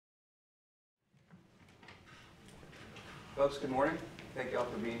Folks, good morning. Thank you all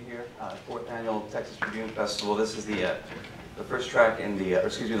for being here. Fourth annual Texas Tribune Festival. This is the first track in the,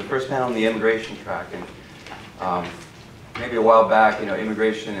 the first panel in the immigration track. And maybe a while back,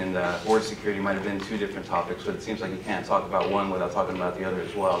 immigration and border security might have been two different topics, but it seems like you can't talk about one without talking about the other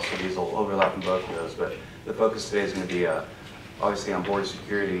as well. So these will overlap in both of those. But the focus today is going to be obviously on border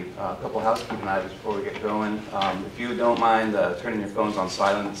security. A couple housekeeping items before we get going. If you don't mind turning your phones on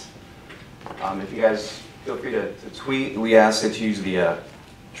silent. If you guys feel free to tweet. We ask that you use the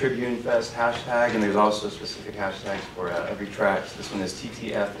Tribune Fest hashtag, and there's also specific hashtags for every track. So this one is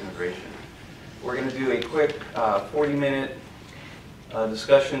TTF Immigration. We're going to do a quick 40-minute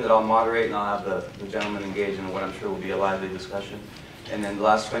discussion that I'll moderate, and I'll have the gentleman engage in what I'm sure will be a lively discussion. And then the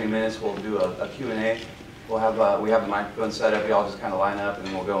last 20 minutes, we'll do a Q&A. We'll have we have the microphone set up. We all just kind of line up, and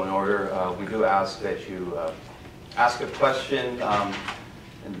then we'll go in order. We do ask that you ask a question.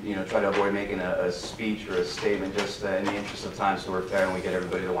 And try to avoid making a speech or a statement, just in the interest of time, so we're fair and we get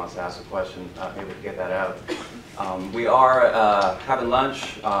everybody that wants to ask a question able to get that out. We are having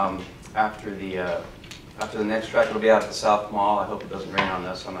lunch after the next track. It'll be out at the South Mall. I hope it doesn't rain on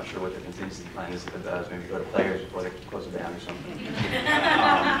us. I'm not sure what the contingency plan is. If it does, maybe go to Players before they close it down or something.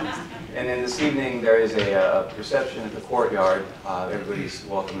 And then this evening there is a reception at the courtyard. Everybody's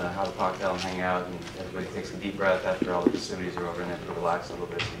welcome to have a cocktail and hang out, and everybody takes a deep breath after all the festivities are over, and then relax a little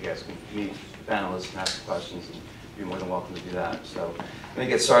bit so you guys can meet the panelists and ask questions, and you're more than welcome to do that. So I'm going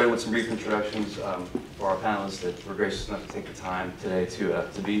to get started with some brief introductions for our panelists that were gracious enough to take the time today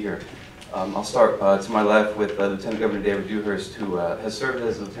to be here. I'll start to my left with Lieutenant Governor David Dewhurst, who has served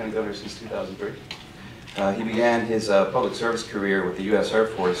as Lieutenant Governor since 2003. He began his public service career with the U.S. Air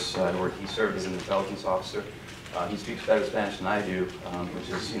Force, where he served as an intelligence officer. He speaks better Spanish than I do, which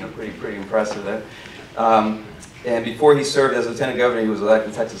is pretty impressive there. And before he served as Lieutenant Governor, he was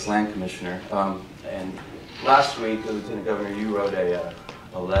elected Texas Land Commissioner. And last week, the Lieutenant Governor, you wrote a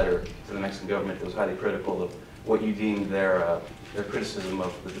letter to the Mexican government that was highly critical of what you deemed their criticism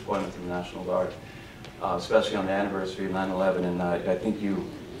of the deployment of the National Guard, especially on the anniversary of 9/11. And I think you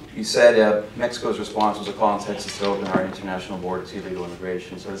said Mexico's response was a call on Texas to open our international border to illegal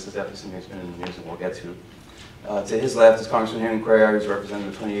immigration. So this is definitely something that's been in the news, and we'll get to. To his left is Congressman McCraw, who's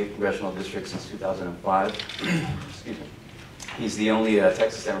represented the 28th Congressional District since 2005. Excuse me. He's the only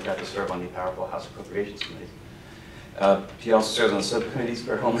Texas Democrat to serve on the powerful House Appropriations Committee. He also serves on the subcommittees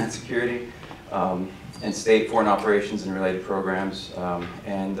for Homeland Security and State, Foreign Operations, and related programs.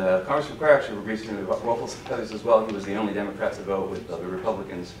 And Congressman McCraw actually recently ruffled some feathers as well. He was the only Democrat to vote with the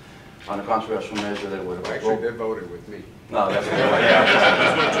Republicans on a controversial measure that would have... Actually, they voted with me. No, that's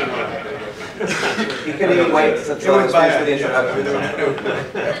He couldn't even wait to fill his space for the introduction.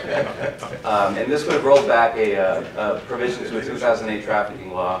 And this would have rolled back a provision to a 2008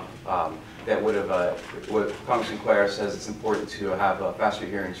 trafficking law that would have, what Congressman Cuellar says, it's important to have faster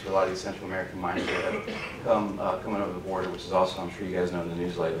hearings for a lot of these Central American minors that have coming over the border, which is also, I'm sure you guys know, in the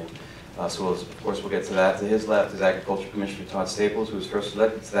news lately. So of course we'll get to that. To his left is Agriculture Commissioner Todd Staples, who was first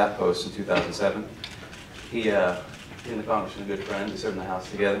elected to that post in 2007. He and the Congressman, a good friend. We served in the House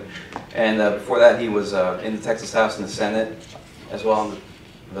together. And before that, he was in the Texas House and the Senate, as well as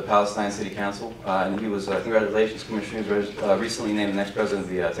the Palestine City Council. And he was, congratulations, Commissioner, he was recently named the next president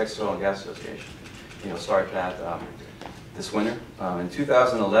of the Texas Oil and Gas Association. He'll start that this winter. In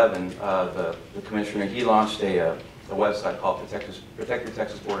 2011, the Commissioner, he launched a website called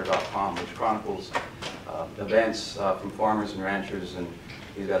protectyourtexasborder.com, which chronicles events from farmers and ranchers, and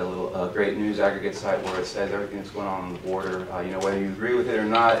he's got a little great news aggregate site where it says everything that's going on the border. Whether you agree with it or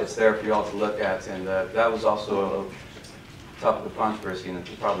not, it's there for you all to look at. And that was also a topic of controversy, and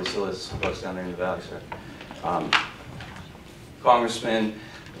it probably still is for folks down there in the valley, sir. Congressman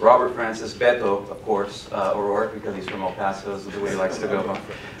Robert Francis Beto, of course, O'Rourke, because he's from El Paso, is the way he likes to go.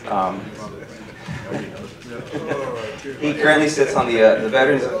 He currently sits on the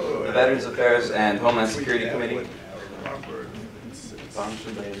Veterans Affairs and Homeland Security Committee.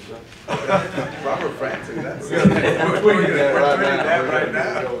 Robert Francis, that's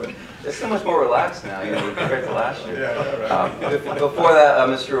It's so much more relaxed now, compared to last year. Before that,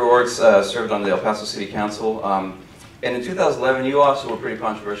 Mr. O'Rourke served on the El Paso City Council. And in 2011, you also were pretty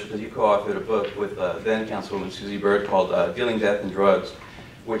controversial because you co-authored a book with then Councilwoman Susie Bird called Dealing Death and Drugs,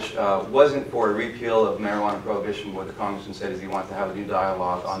 which wasn't for a repeal of marijuana prohibition. What the congressman said is he wanted to have a new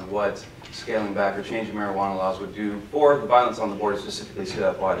dialogue on what scaling back or changing marijuana laws would do for the violence on the border, specifically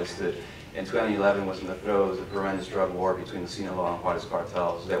Ciudad Juarez. In 2011 was in the throes of a horrendous drug war between the Sinaloa and Juarez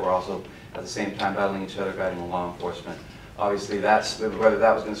cartels that were also at the same time battling each other, battling law enforcement. Obviously, whether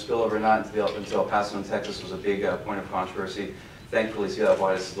that was going to spill over or not until El Paso in Texas was a big point of controversy. Thankfully, Ciudad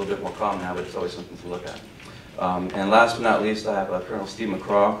Juarez is a little bit more calm now, but it's always something to look at. And last but not least, I have Colonel Steve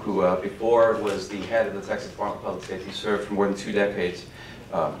McCraw, who before was the head of the Texas Department of Public Safety, served for more than 2 decades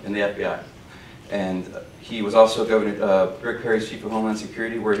in the FBI. And he was also Governor Rick Perry's Chief of Homeland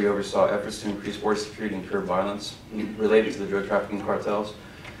Security, where he oversaw efforts to increase border security and curb violence related to the drug trafficking cartels.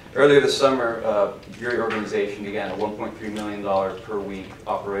 Earlier this summer, your organization began a $1.3 million per week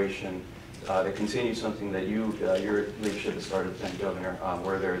operation that continues something that your leadership has started, Lieutenant Governor,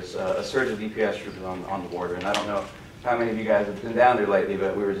 where there's a surge of DPS troopers on the border. And I don't know how many of you guys have been down there lately,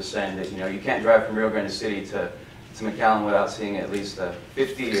 but we were just saying that you can't drive from Rio Grande City to McAllen without seeing at least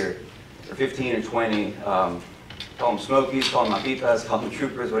 50 or 15 or 20. Call them Smokies, call them Mapitas, call them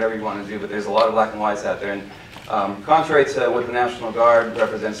troopers, whatever you want to do. But there's a lot of black and whites out there. And contrary to what the National Guard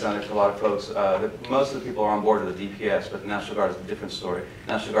represents down there to a lot of folks, most of the people are on board with the DPS, but the National Guard is a different story.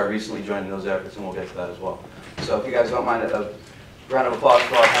 The National Guard recently joined in those efforts, and we'll get to that as well. So if you guys don't mind, a round of applause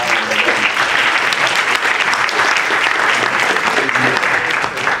for our panel.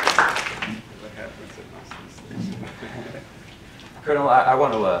 Colonel, I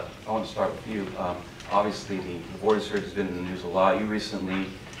want to start with you. Obviously, the border surge has been in the news a lot. You recently,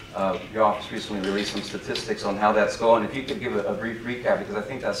 your office recently released some statistics on how that's going. If you could give a brief recap, because I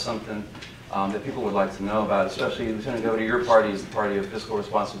think that's something that people would like to know about, especially, Lieutenant Governor, your party is the party of fiscal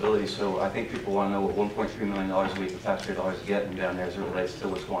responsibility, so I think people want to know what $1.3 million a week of taxpayer dollars is getting down there as it relates to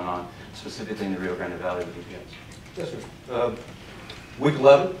what's going on, specifically in the Rio Grande Valley with DPS. Yes, sir. Week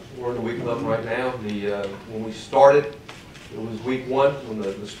 11, we're in the week 11 right now. When we started, it was week 1 when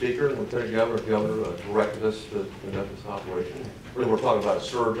the Speaker and Lieutenant Governor directed us to conduct this operation. Really, we're talking about a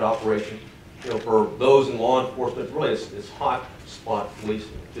surge operation. For those in law enforcement, really it's hot spot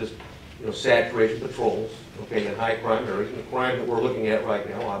policing, just saturation patrols, okay, in high crime areas. And the crime that we're looking at right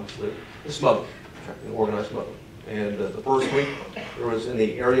now, obviously, is smuggling, organized smuggling. And the first week, there was in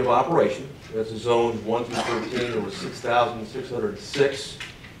the area of operation, that's zones 1 through 13, there was 6,606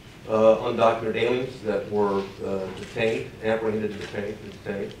 undocumented aliens that were detained, apprehended, detained.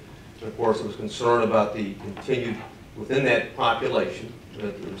 And of course, there was concern about the continued, within that population,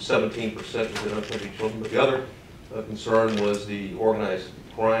 17% was unaccompanied children, but the other concern was the organized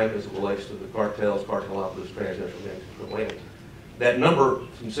crime as it relates to the cartels, cartel operatives, transnational gangs, and criminal aliens. That number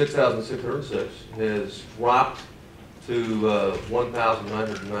from 6,606 has dropped to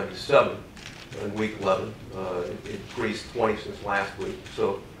 1,997 in week 11. It increased 20 since last week.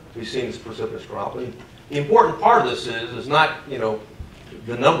 So we've seen this precipitous drop. And the important part of this is not,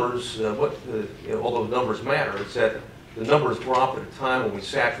 the numbers, although the numbers matter, it's that the numbers dropped at a time when we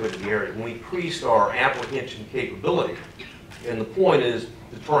saturated the area, when we increased our apprehension capability. And the point is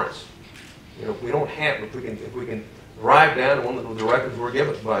deterrence. If we can drive down to one of the directives we're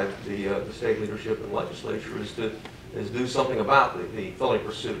given by the state leadership and legislature is do something about the felony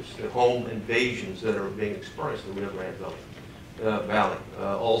pursuits, the home invasions that are being experienced in the Rio Grande Valley.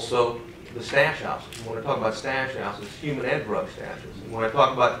 Also, the stash houses. When I talk about stash houses, human and drug stashes. And when I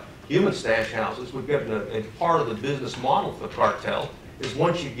talk about human stash houses, we've got a part of the business model for the cartel is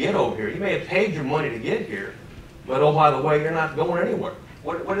once you get over here, you may have paid your money to get here, but oh, by the way, you're not going anywhere.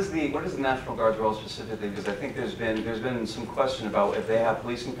 What is the National Guard's role specifically? Because I think there's been some question about if they have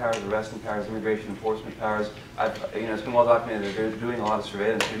policing powers, arresting powers, immigration enforcement powers. It's been well documented that they're doing a lot of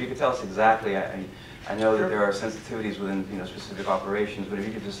surveillance. If you could tell us exactly, I know that there are sensitivities within specific operations, but if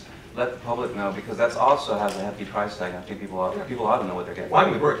you could just let the public know, because that's also has a hefty price tag. I think people ought to know what they're getting. Well, I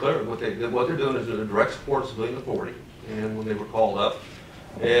can be very clear. What they're doing is a direct support of civilian authority, and when they were called up.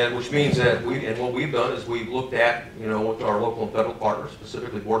 And which means that what we've done is we've looked at, with our local and federal partners,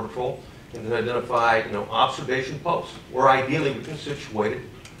 specifically Border Patrol, and then identified, observation posts where ideally we can situate it,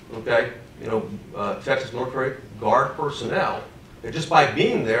 okay, Texas Military Guard personnel, and just by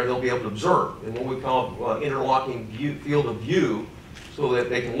being there, they'll be able to observe in what we call interlocking field of view, so that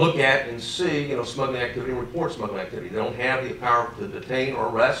they can look at and see, smuggling activity and report smuggling activity. They don't have the power to detain or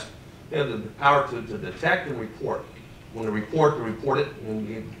arrest. They have the power to detect and report. When they report it, and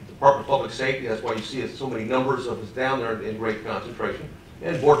the Department of Public Safety, that's why you see so many numbers of us down there in great concentration,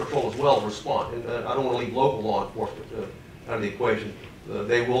 and Border Patrol as well respond. And I don't want to leave local law enforcement out of the equation.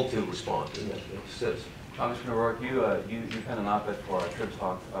 They will too respond in that sense. Congressman O'Rourke, you penned an op-ed for our Trib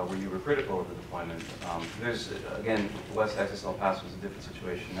Talk where you were critical of the deployment. There's, again, West Texas, El Paso is a different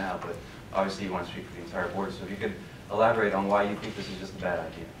situation now, but obviously you want to speak for the entire board. So if you could elaborate on why you think this is just a bad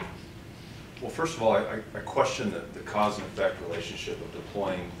idea. Well, first of all, I question the cause and effect relationship of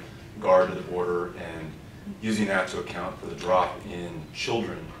deploying Guard to the border and using that to account for the drop in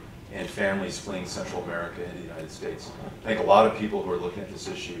children and families fleeing Central America into the United States. I think a lot of people who are looking at this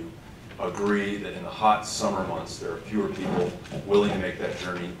issue agree that in the hot summer months, there are fewer people willing to make that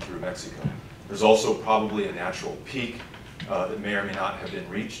journey through Mexico. There's also probably a natural peak that may or may not have been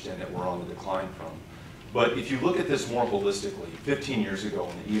reached and that we're on the decline from. But if you look at this more holistically, 15 years ago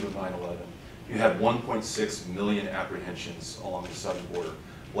on the eve of 9/11, you had 1.6 million apprehensions along the southern border.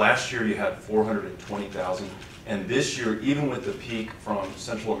 Last year you had 420,000, and this year, even with the peak from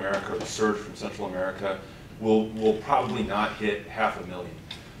Central America, or the surge from Central America, we'll probably not hit 500,000.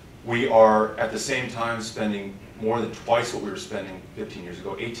 We are at the same time spending more than twice what we were spending 15 years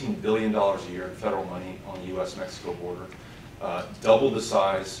ago, $18 billion a year in federal money on the U.S.-Mexico border, double the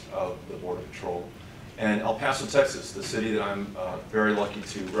size of the Border Patrol. And El Paso, Texas, the city that I'm very lucky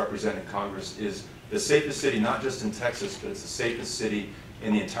to represent in Congress, is the safest city, not just in Texas, but it's the safest city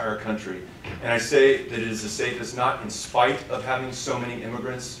in the entire country. And I say that it is the safest not in spite of having so many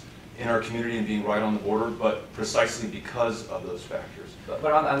immigrants in our community and being right on the border, but precisely because of those factors. But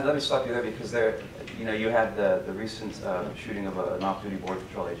let me stop you there, because you had the recent shooting of an off-duty Border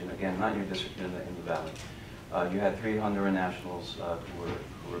Patrol agent, again, not in your district, in the valley. You had 3 Honduran nationals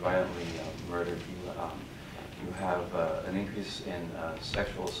who were violently murdered. You have an increase in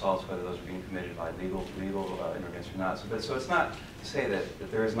sexual assaults, whether those are being committed by legal immigrants or not. So it's not to say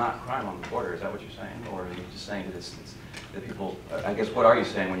that there is not crime on the border. Is that what you're saying, or are you just saying that that people? I guess what are you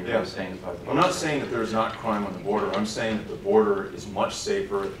saying when you're really saying it's part of the border? I'm not saying that there's not crime on the border. I'm saying that the border is much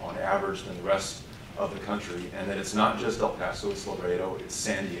safer on average than the rest of the country, and that it's not just El Paso, it's Laredo, it's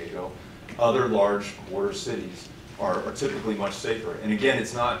San Diego. Other large border cities are typically much safer. And again,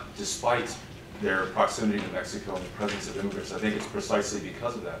 it's not despite their proximity to Mexico and the presence of immigrants. I think it's precisely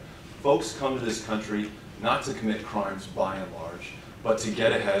because of that. Folks come to this country not to commit crimes by and large, but to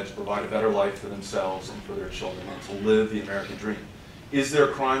get ahead, to provide a better life for themselves and for their children, and to live the American dream. Is there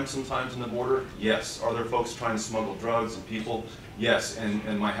crime sometimes in the border? Yes. Are there folks trying to smuggle drugs and people? Yes.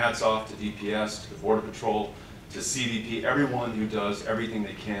 And my hat's off to DPS, to the Border Patrol, to CBP, everyone who does everything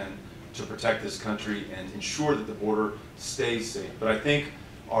they can to protect this country and ensure that the border stays safe. But I think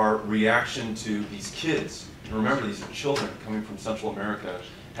our reaction to these kids, and remember these are children coming from Central America,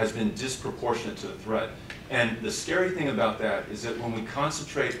 has been disproportionate to the threat. And the scary thing about that is that when we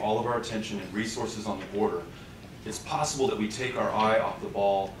concentrate all of our attention and resources on the border, it's possible that we take our eye off the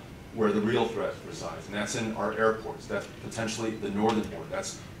ball where the real threat resides, and that's in our airports. That's potentially the northern border.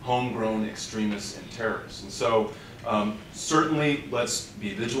 That's homegrown extremists and terrorists. And so certainly let's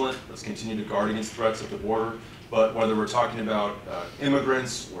be vigilant. Let's continue to guard against threats at the border. But whether we're talking about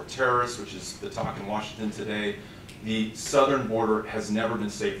immigrants or terrorists, which is the talk in Washington today, the southern border has never been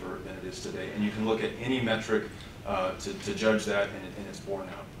safer than it is today. And you can look at any metric to judge that, and it's borne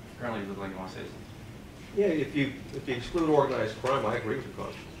out. Apparently, you look like you want to say something. Yeah, if you exclude organized crime, I agree with the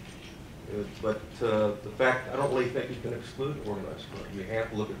comment. But the fact, I don't really think you can exclude organized crime. You have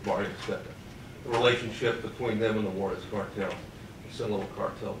to look at Barrio Azteca, the relationship between them and the Juarez cartel, the Sinaloa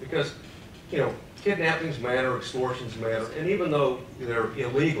cartel. Because, kidnappings matter, extortions matter, and even though they're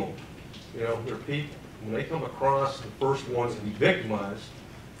illegal, they're people. When they come across, the first ones to be victimized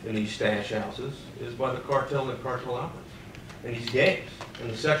in these stash houses is by the cartel and cartel operatives, and these gangs,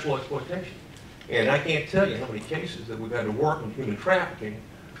 and the sexual exploitation. And I can't tell you how many cases that we've had to work on human trafficking.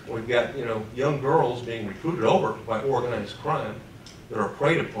 We've got, young girls being recruited over by organized crime that are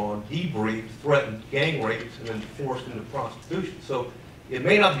preyed upon, debriefed, threatened, gang raped, and then forced into prostitution. So it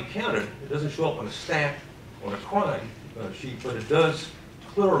may not be counted. It doesn't show up on a stat on a crime sheet, but it does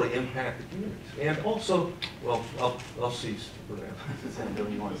clearly impact the communities. And also, well, I'll cease for that.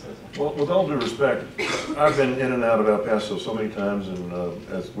 Well, with all due respect, I've been in and out of El Paso so many times, and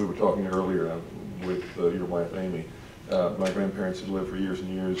as we were talking earlier with your wife, Amy, my grandparents had lived for years and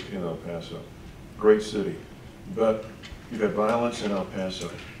years in El Paso. Great city. But you've had violence in El Paso.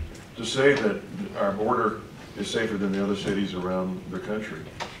 To say that our border is safer than the other cities around the country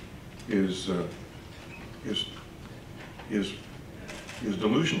is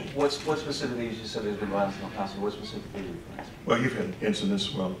delusional. What specifically, you said there's been violence in El Paso, what specifically are you referring to? Well, you've had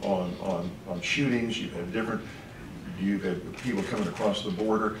incidents on shootings, you've had people coming across the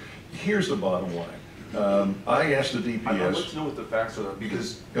border. Here's the bottom line. I asked the DPS. I'd like to know what the facts are,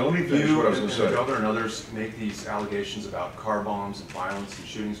 because let me finish what I was going to say. The governor and others make these allegations about car bombs and violence and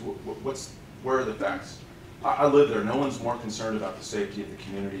shootings. Where are the facts? I live there. No one's more concerned about the safety of the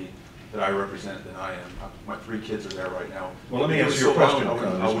community that I represent than I am. My 3 kids are there right now. Well, let me answer your question.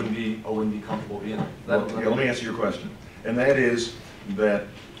 I wouldn't be comfortable being there. Let me answer your question, and that is that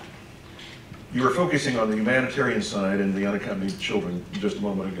you were focusing on the humanitarian side and the unaccompanied children just a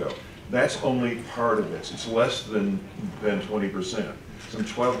moment ago. That's only part of this. It's less than 20%, some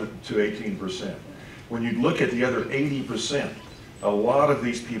 12 to 18%. When you look at the other 80%, a lot of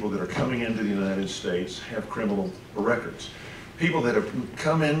these people that are coming into the United States have criminal records. People that have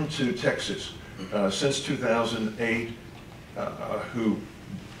come into Texas since 2008 who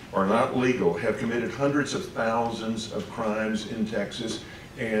are not legal have committed hundreds of thousands of crimes in Texas,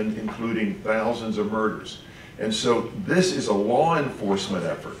 and including thousands of murders. And so this is a law enforcement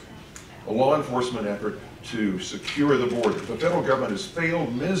effort to secure the border. The federal government has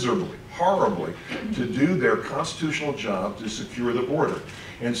failed miserably, horribly, to do their constitutional job to secure the border.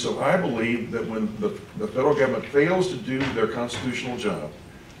 And so I believe that when the federal government fails to do their constitutional job,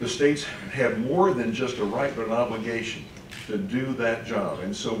 the states have more than just a right but an obligation to do that job.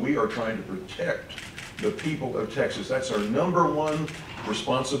 And so we are trying to protect the people of Texas. That's our #1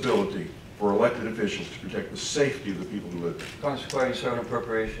 responsibility for elected officials, to protect the safety of the people who live there. Congressman Cuellar, you serve in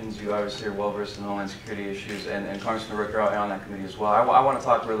appropriations. You obviously are well versed in Homeland Security issues, and Congressman O'Rourke, you're on that committee as well. I want to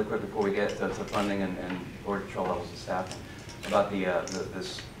talk really quick before we get to funding and border patrol levels and staffing about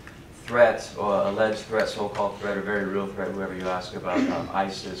this threat, or alleged threat, so-called threat, or very real threat, whoever you ask about,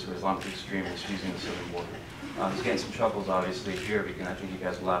 ISIS or Islamic extremists using the southern border. He's getting some chuckles, obviously, here, because I think you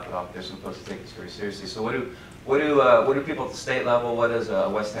guys will laugh it off. They're supposed to take this very seriously. So what do people at the state level, what does a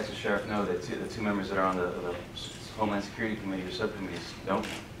West Texas sheriff know that the two members that are on the Homeland Security Committee or subcommittees don't?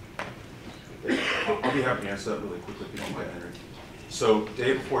 I'll be happy to answer that really quickly if you don't mind, Henry. So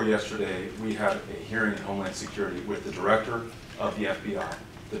day before yesterday, we had a hearing in Homeland Security with the director of the FBI,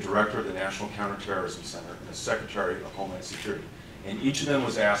 the director of the National Counterterrorism Center, and the secretary of Homeland Security. And each of them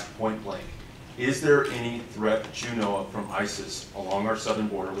was asked point blank, is there any threat that you know of from ISIS along our southern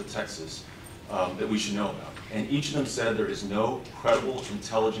border with Texas that we should know about? And each of them said there is no credible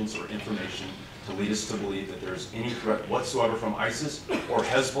intelligence or information to lead us to believe that there's any threat whatsoever from ISIS or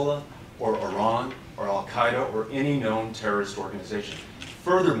Hezbollah or Iran or Al-Qaeda or any known terrorist organization.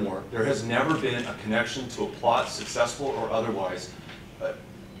 Furthermore, there has never been a connection to a plot, successful or otherwise,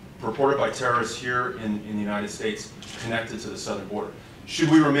 purported by terrorists here in the United States connected to the southern border. Should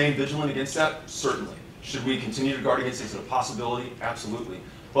we remain vigilant against that? Certainly. Should we continue to guard against it? Is it a possibility? Absolutely.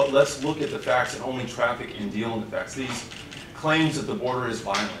 But let's look at the facts and only traffic and deal in the facts. These claims that the border is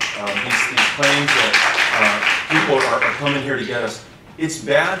violent, these claims that people are coming here to get us, it's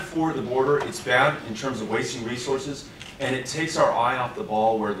bad for the border, it's bad in terms of wasting resources, and it takes our eye off the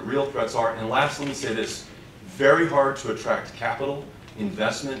ball where the real threats are. And last, let me say this, very hard to attract capital,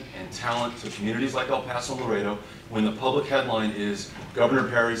 investment, and talent to communities like El Paso and Laredo when the public headline is Governor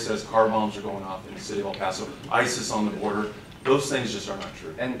Perry says car bombs are going off in the city of El Paso, ISIS on the border. Those things just are not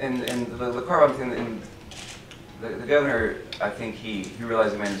true. And the car bomb thing, and the governor, I think he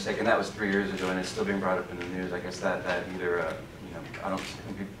realized he made a mistake, and that was 3 years ago, and it's still being brought up in the news. I guess that either, I don't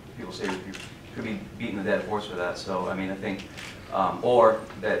think people say you could be beating the dead horse with that. So, I mean, I think, or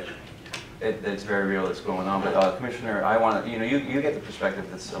that it's very real that's going on. But Commissioner, I want to, you get the perspective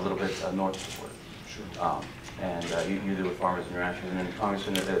that's a little bit north of the border. Sure. And you do with farmers and ranchers, and then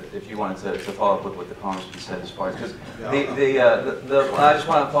Congressman, if you wanted to follow up with what the Congressman said as far as, because I just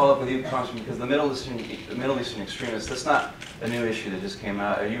want to follow up with you, Congressman, because the Middle Eastern extremists, that's not a new issue that just came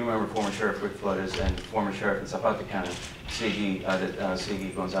out. You remember former Sheriff Rick Flores and former Sheriff in Zapata County,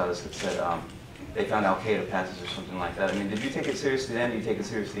 Sigui Gonzalez, that said they found Al-Qaeda patches or something like that. I mean, did you take it seriously then? Do you take it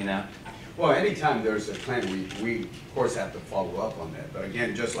seriously now? Well, anytime there's a claim, we of course have to follow up on that. But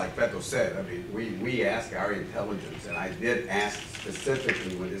again, just like Beto said, I mean, we ask our intelligence, and I did ask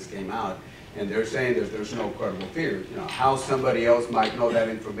specifically when this came out, and they're saying that there's no credible fear. How somebody else might know that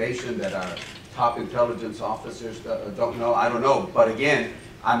information that our top intelligence officers don't know, I don't know. But again,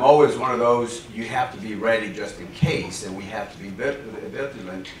 I'm always one of those, you have to be ready just in case, and we have to be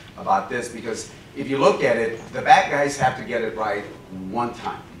vigilant about this, because if you look at it, the bad guys have to get it right one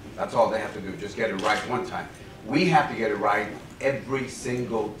time. That's all they have to do, just get it right one time. We have to get it right every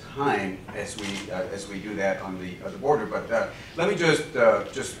single time as we do that on the border. But let me just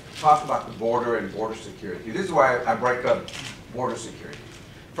talk about the border and border security. This is why I break up border security.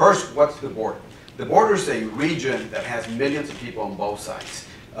 First, what's the border? The border is a region that has millions of people on both sides.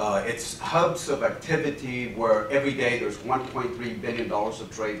 It's hubs of activity where every day there's $1.3 billion of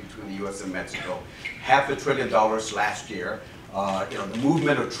trade between the U.S. and Mexico, $500 billion last year. The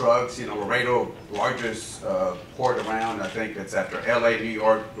movement of trucks, Laredo, largest port around, I think it's after LA, New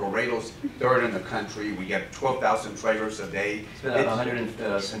York. Laredo's third in the country. We get 12,000 trailers a day. It's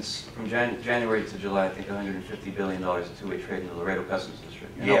been since from January to July, I think $150 billion of two-way trade in the Laredo Customs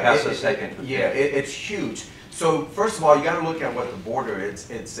District. And El Paso's second. Yeah, it's huge. So first of all, you got to look at what the border is.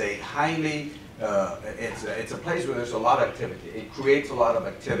 It's a highly, it's a place where there's a lot of activity. It creates a lot of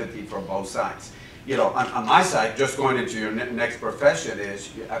activity from both sides. On my side, just going into your next profession is,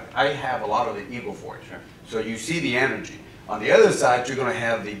 I have a lot of the Eagle Force. Sure. So you see the energy. On the other side, you're going to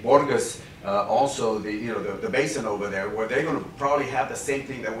have the Borges Also, the basin over there, where they're going to probably have the same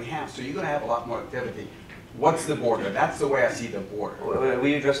thing that we have. So you're going to have a lot more activity. What's the border? That's the way I see the border.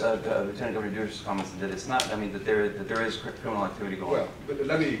 We addressed Lieutenant Governor Dewhurst's comments that it's not, I mean, that there is criminal activity going on. Well, but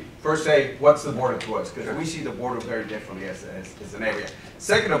let me first say, what's the border to us? Because we see the border very differently as an area.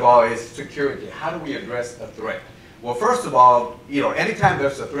 Second of all is security. How do we address a threat? Well, first of all, anytime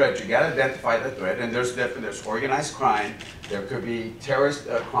there's a threat, you got to identify the threat, and there's organized crime, there could be terrorist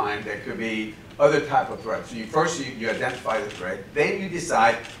crime, there could be other type of threats. So first you identify the threat, then you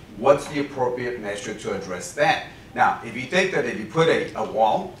decide what's the appropriate measure to address that. Now, if you think that if you put a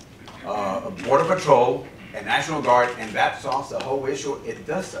wall, a border patrol, a National Guard, and that solves the whole issue, it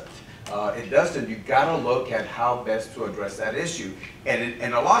doesn't. It doesn't. You've got to look at how best to address that issue.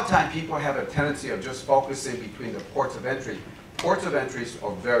 And a lot of times people have a tendency of just focusing between the ports of entry. Ports of entries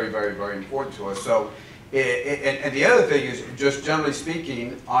are very, very, very important to us. So, and the other thing is, just generally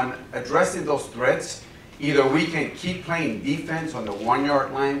speaking, on addressing those threats, either we can keep playing defense on the 1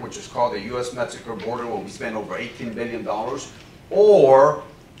 yard line, which is called the U.S.-Mexico border, where we spend over $18 billion, or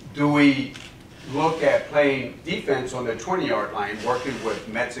do we look at playing defense on the 20 yard line, working with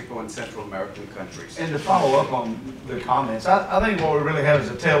Mexico and Central American countries? And to follow up on the comments, I think what we really have is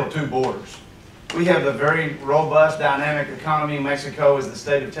a tale of two borders. We have a very robust, dynamic economy. Mexico is the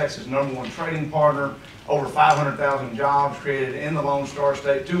state of Texas' #1 trading partner. Over 500,000 jobs created in the Lone Star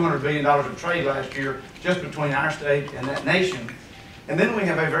State, $200 billion of trade last year just between our state and that nation. And then we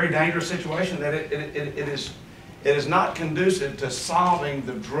have a very dangerous situation that it is not conducive to solving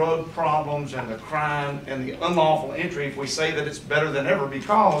the drug problems and the crime and the unlawful entry if we say that it's better than ever,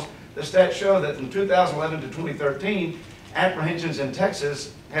 because the stats show that from 2011 to 2013, apprehensions in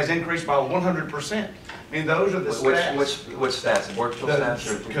Texas has increased by 100%. I mean, those are the stats. Which stats? The Border Patrol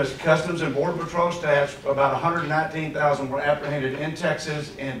stats? Because Customs and Border Patrol stats, about 119,000 were apprehended in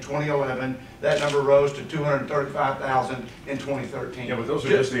Texas in 2011. That number rose to 235,000 in 2013. Yeah, but those are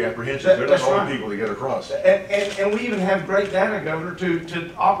just the apprehensions. They're not all the people that get across. And we even have great data, Governor,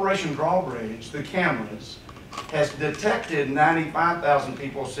 to Operation Drawbridge, the cameras has detected 95,000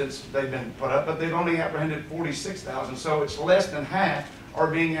 people since they've been put up, but they've only apprehended 46,000. So it's less than half are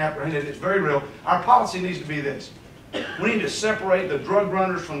being apprehended. It's very real. Our policy needs to be this. We need to separate the drug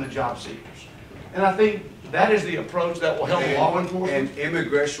runners from the job seekers. And I think that is the approach that will help law enforcement. And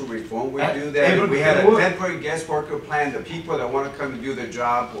immigration reform, we do that. If we had a temporary guest worker plan, the people that want to come and do their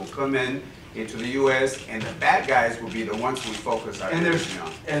job will come into the U.S., and the bad guys will be the ones we focus our attention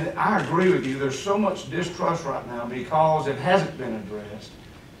on. And I agree with you. There's so much distrust right now because it hasn't been addressed.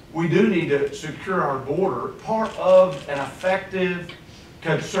 We do need to secure our border. Part of an effective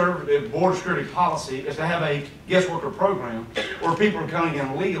conservative border security policy is to have a guest worker program where people are coming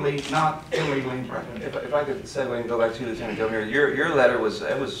in legally, not illegally. If I could segue and go back to Lieutenant Governor, your letter was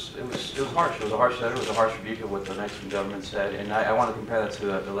harsh. It was a harsh letter. It was a harsh rebuke of what the Mexican government said, and I want to compare that to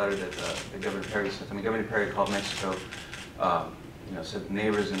the letter that Governor Perry sent. I mean, Governor Perry called Mexico, said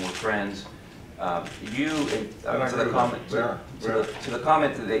neighbors and we're friends. To the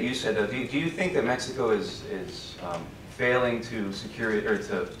comment that you said, do you think that Mexico is failing to secure it or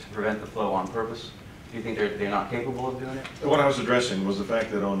to prevent the flow on purpose? Do you think they're not capable of doing it? What I was addressing was the fact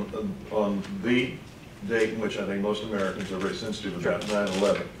that on the date in which I think most Americans are very sensitive about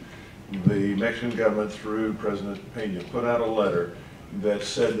 9/11, the Mexican government, through President Peña, put out a letter that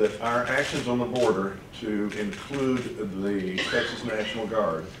said that our actions on the border to include the Texas National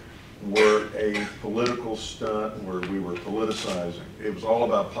Guard were a political stunt where we were politicizing. It was all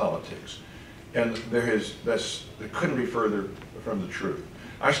about politics. And it couldn't be further from the truth.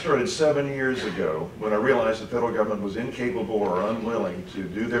 I started 7 years ago when I realized the federal government was incapable or unwilling to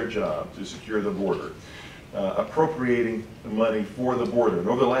do their job to secure the border, appropriating money for the border. And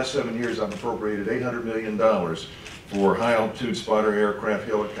over the last 7 years, I've appropriated $800 million for high-altitude spotter aircraft,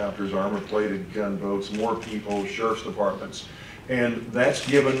 helicopters, armor-plated gunboats, more people, sheriff's departments. And that's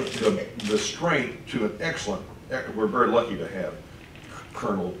given the strength to an excellent, we're very lucky to have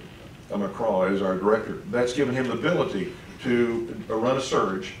Colonel McCraw as our director. That's given him the ability to run a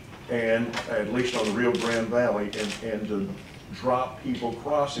surge, and at least on the Rio Grande Valley, and to drop people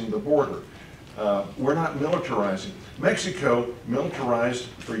crossing the border. We're not militarizing. Mexico militarized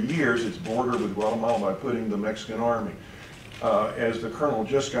for years its border with Guatemala by putting the Mexican army. As the colonel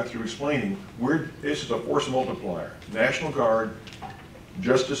just got through explaining, this is a force multiplier. National Guard,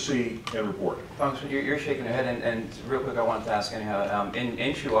 just to see and report. Congressman, you're shaking your head, and real quick I wanted to ask anyhow,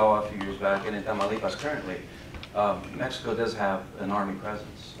 in Chihuahua a few years back, and in Tamaulipas currently, Mexico does have an army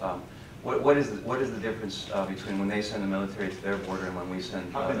presence. What is the difference between when they send the military to their border and when we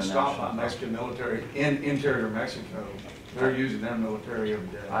send I've been stopped by Mexican military in interior Mexico They're using their military every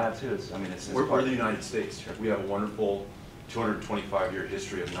day. I have too. It's We're the United States. We have a wonderful 225-year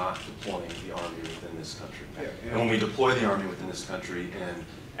history of not deploying the Army within this country. And when we deploy the Army within this country and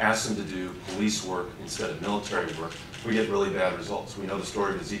ask them to do police work instead of military work, we get really bad results. We know the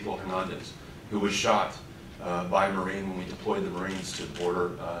story of Ezekiel Hernandez, who was shot by a Marine when we deployed the Marines to the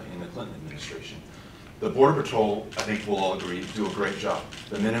border in the Clinton administration. The Border Patrol, I think we'll all agree, do a great job.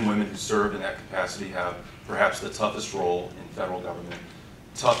 The men and women who serve in that capacity have perhaps the toughest role in federal government.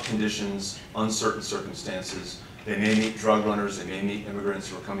 Tough conditions, uncertain circumstances. They may meet drug runners, they may meet immigrants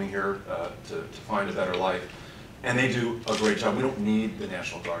who are coming here to find a better life. And they do a great job. We don't need the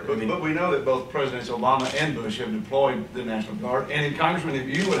National Guard. But we know that both Presidents Obama and Bush have deployed the National Guard. And Congressman, if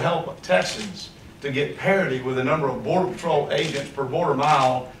you would help Texans to get parity with the number of Border Patrol agents per border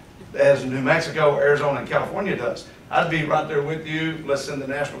mile as New Mexico, Arizona, and California does, I'd be right there with you. Let's send the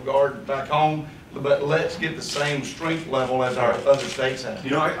National Guard back home, but let's get the same strength level as our other states have.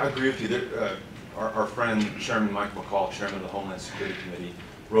 You know, I agree with you. Our friend Chairman Mike McCraw, Chairman of the Homeland Security Committee,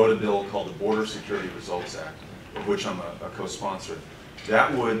 wrote a bill called the Border Security Results Act, of which I'm a co-sponsor.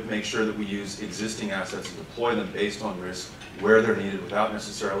 That would make sure that we use existing assets and deploy them based on risk where they're needed without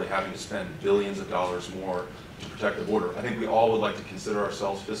necessarily having to spend billions of dollars more to protect the border. I think we all would like to consider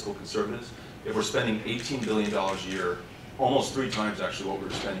ourselves fiscal conservatives. If we're spending $18 billion a year, almost 3 times actually what we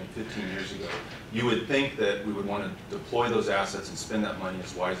were spending 15 years ago, you would think that we would want to deploy those assets and spend that money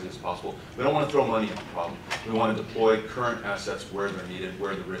as wisely as possible. We don't want to throw money at the problem. We want to deploy current assets where they're needed,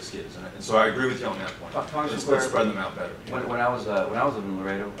 where the risk is. And so I agree with you on that point. Let's spread them out better. When I was in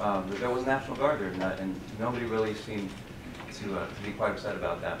Laredo, there was National Guard there, and nobody really seemed to be quite upset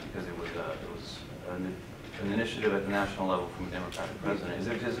about that because it was an initiative at the national level from a Democratic president. Is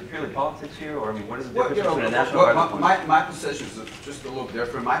it purely politics here, or what is the difference between a National Guard? My position is just a little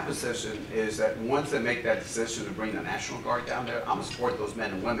different. My position is that once they make that decision to bring the National Guard down there, I'm going to support those men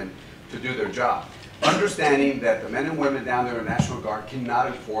and women to do their job. Understanding that the men and women down there in the National Guard cannot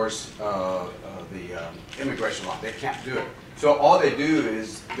enforce the immigration law. They can't do it. So all they do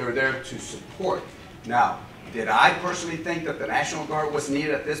is they're there to support. Now, did I personally think that the National Guard was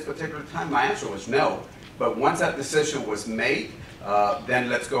needed at this particular time? My answer was no. But once that decision was made, then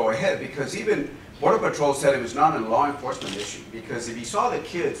let's go ahead. Because even Border Patrol said it was not a law enforcement issue. Because if you saw the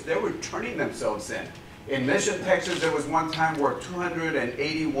kids, they were turning themselves in. In Mission, Texas, there was one time where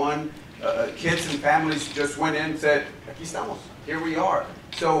 281 kids and families just went in and said, aquí estamos, here we are.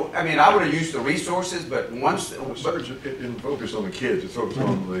 So, I would have used the resources, but once... Well, Surge, it didn't focus on the kids, it focused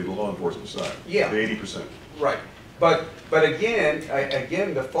on the law enforcement side. Yeah. The 80%. Right. But again,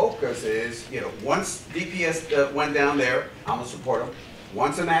 the focus is, once DPS went down there, I'm going to support them.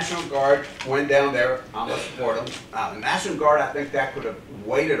 Once the National Guard went down there, I'm going to support them. The National Guard, I think that could have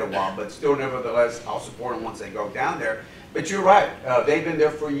waited a while, but still, nevertheless, I'll support them once they go down there. But you're right, they've been there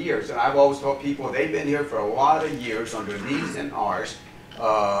for years, and I've always told people they've been here for a lot of years under these and ours,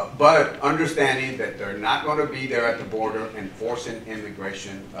 but understanding that they're not going to be there at the border enforcing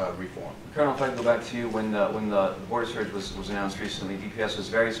immigration reform. Colonel, if I can go back to you, when the border surge was announced recently, DPS was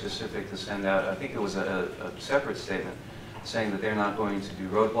very specific to send out, I think it was a separate statement, saying that they're not going to do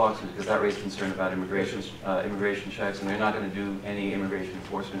roadblocks because that raised concern about immigration checks, and they're not going to do any immigration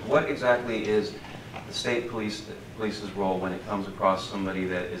enforcement. What exactly is the state police's role when it comes across somebody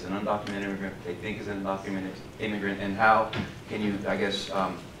that is an undocumented immigrant, they think is an undocumented immigrant, and how can you, I guess,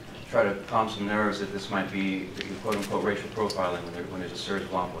 try to calm some nerves that this might be quote-unquote racial profiling when there's a surge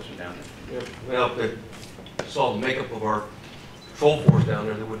of law enforcement down there? Yeah, well, if they saw the makeup of our patrol force down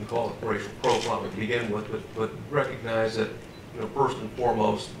there, they wouldn't call it racial profiling to begin with, but recognize that, first and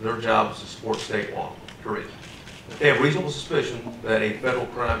foremost, their job is to support state law, period. If they have reasonable suspicion that a federal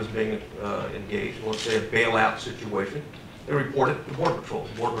crime is being engaged, let's say a bailout situation, they report it to Border Patrol.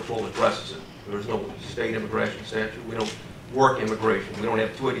 The Border Patrol addresses it. There's no state immigration statute. We don't work immigration. We don't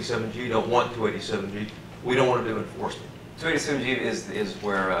have 287G, don't want 287G. We don't want to do enforcement. 287G is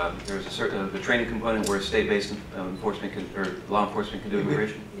where there's the training component where state-based enforcement or law enforcement can do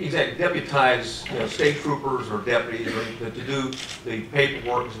immigration? Exactly. Deputize state troopers or deputies to do the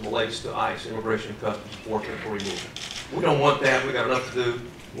paperwork as it relates to ICE, Immigration Customs Enforcement for removal. We don't want that. We've got enough to do.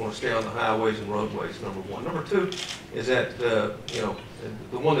 We want to stay on the highways and roadways, number one. Number two is that, the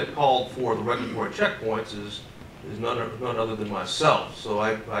one that called for the regulatory checkpoints is none other than myself. So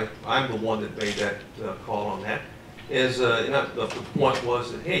I'm the one that made that call on that. The point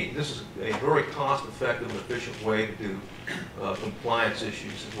was that, hey, this is a very cost-effective and efficient way to do compliance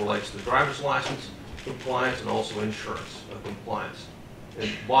issues as it relates to the driver's license compliance and also insurance compliance. And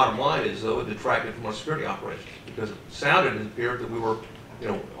bottom line is, though, it detracted from our security operations because it appeared that we were you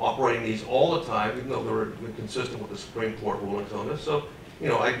know, operating these all the time, even though they're consistent with the Supreme Court rulings on this. So, you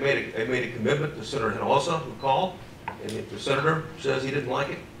know, I made a commitment to Senator Hinojosa, who called, and if the senator says he didn't like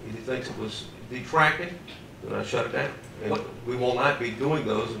it, he thinks it was detracting, then I shut it down. And we will not be doing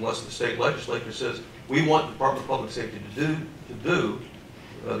those unless the state legislature says we want the Department of Public Safety to do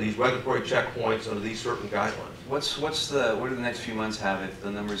these regulatory checkpoints under these certain guidelines. What do the next few months have if the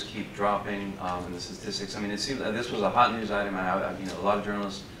numbers keep dropping and the statistics? I mean, it seems this was a hot news item. You know, a lot of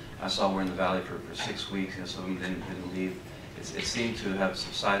journalists I saw were in the valley for 6 weeks. You know, some of them didn't leave. It seemed to have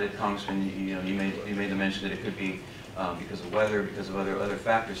subsided. Congressman, you made the mention that it could be because of weather, because of other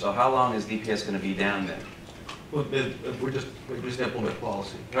factors. So how long is DPS going to be down then? Well, we just implement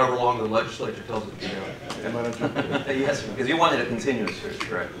policy. However long the legislature tells it to be down. Yes, because you wanted a continuous search,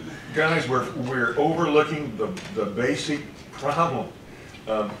 correct? Guys, we're overlooking the basic problem.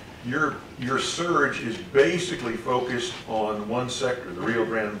 Your surge is basically focused on one sector, the Rio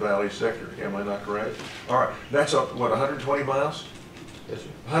Grande Valley sector. Am I not correct? All right, that's up, what, 120 miles? Yes, sir.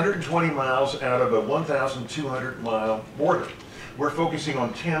 120 miles out of a 1,200-mile border. We're focusing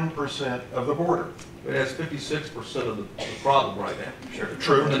on 10% of the border. It has 56% of the problem right now. Sure.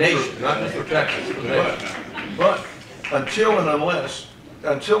 True. For the nation, not just for Texas, for the nation. But until and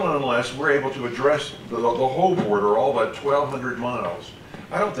unless we're able to address the whole border, all but 1,200 miles,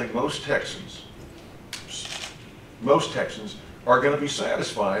 I don't think most Texans are going to be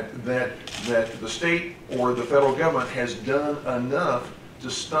satisfied that the state or the federal government has done enough to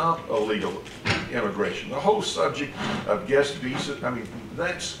stop illegal immigration. The whole subject of guest visas, I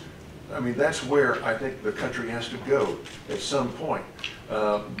mean, that's where I think the country has to go at some point.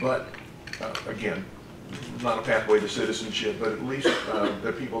 Again, not a pathway to citizenship, but at least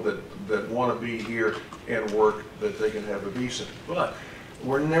the people that want to be here and work, that they can have a visa. But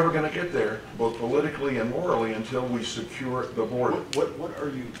we're never going to get there, both politically and morally, until we secure the border. What are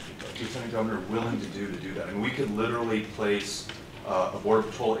you, Lieutenant Governor, willing to do that? I mean, we could literally place a Border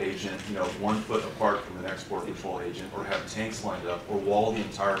Patrol agent, 1 foot apart from the next Border Patrol agent, or have tanks lined up, or wall the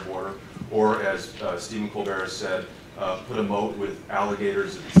entire border, or as Stephen Colbert said, put a moat with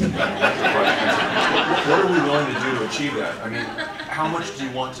alligators. What are we willing to do to achieve that? I mean, how much do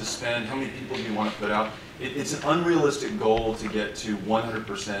you want to spend? How many people do you want to put out? It's an unrealistic goal to get to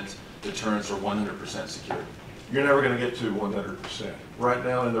 100% deterrence or 100% security. You're never going to get to 100%. Right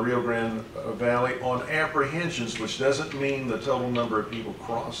now in the Rio Grande Valley, on apprehensions, which doesn't mean the total number of people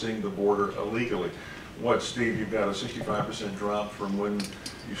crossing the border illegally. What, Steve, you've got a 65% drop from when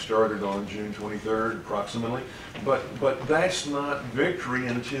you started on June 23rd, approximately. But that's not victory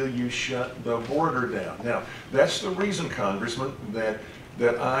until you shut the border down. Now, that's the reason, Congressman, that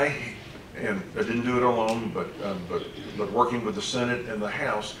I, and I didn't do it alone, but working with the Senate and the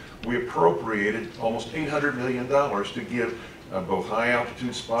House, we appropriated almost $800 million to give both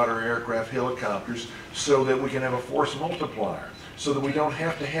high-altitude spotter aircraft, helicopters, so that we can have a force multiplier, so that we don't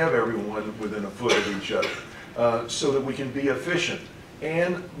have to have everyone within a foot of each other, so that we can be efficient,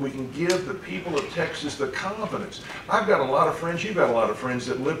 and we can give the people of Texas the confidence. I've got a lot of friends, you've got a lot of friends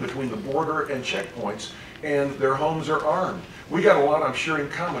that live between the border and checkpoints, and their homes are armed. We got a lot, I'm sure, in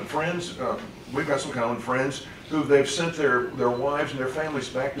common friends. We've got some common friends who they've sent their wives and their families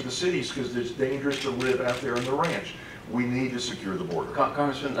back to the cities because it's dangerous to live out there on the ranch. We need to secure the border.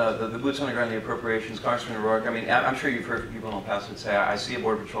 Congressman, the boots on the ground, the appropriations, Congressman O'Rourke, I mean, I'm sure you've heard people in El Paso say, I see a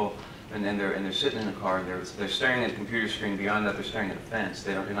Border Patrol and they're sitting in the car and they're staring at a computer screen. Beyond that, they're staring at a fence.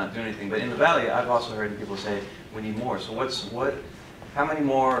 They're not doing anything. But in the Valley, I've also heard people say, we need more. So how many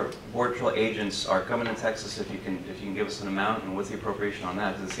more Border Patrol agents are coming to Texas if you can give us an amount, and what's the appropriation on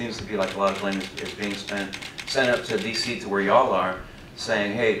that? Because it seems to be like a lot of blame is being sent up to D.C. to where y'all are,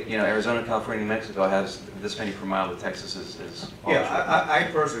 saying, hey, Arizona, California, New Mexico has this many per mile, but Texas is Yeah, I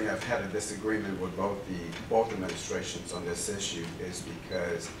personally have had a disagreement with both administrations on this issue, is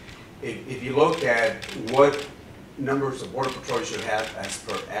because if you look at what numbers of Border Patrol should have as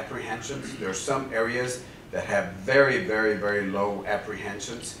per apprehensions, there are some areas that have very, very, very low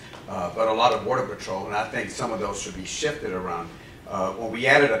apprehensions, but a lot of Border Patrol, and I think some of those should be shifted around. When we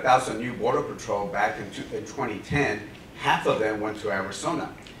added 1,000 new Border Patrol back in 2010, half of them went to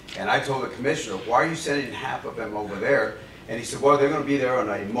Arizona. And I told the commissioner, why are you sending half of them over there? And he said, well, they're going to be there on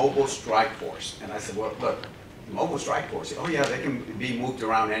a mobile strike force. And I said, well, look, mobile strike force, oh yeah, they can be moved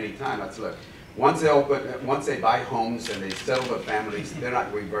around any time. I said, look, once they buy homes and they settle their families, they're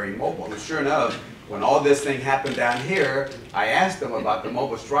not going to be very mobile. And sure enough, when all this thing happened down here, I asked him about the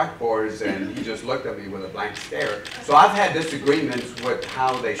mobile strike force, and he just looked at me with a blank stare. So I've had disagreements with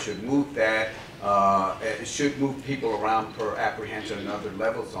how they should move that. It should move people around per apprehension and other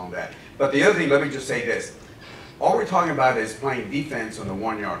levels on that. But the other thing, let me just say this. all we're talking about is playing defense on the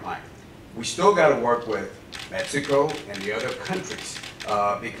 1-yard line. We still got to work with Mexico and the other countries.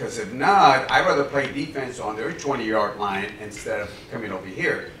 Because if not, I'd rather play defense on their 20-yard line instead of coming over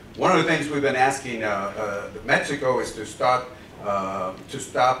here. One of the things we've been asking Mexico is to start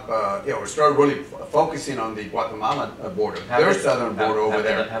really focusing on the Guatemala border, their southern border over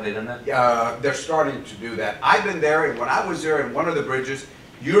there. Have they done that? They're starting to do that. I've been there, and when I was there in one of the bridges,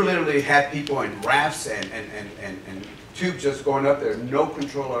 you literally had people in rafts and tubes just going up there, no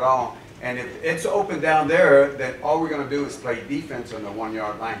control at all. And if it's open down there, then all we're going to do is play defense on the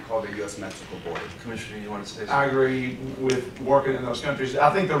 1-yard line called the U.S.-Mexico border. Commissioner, you want to say something? I agree with working in those countries.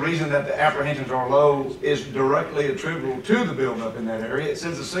 I think the reason that the apprehensions are low is directly attributable to the buildup in that area. It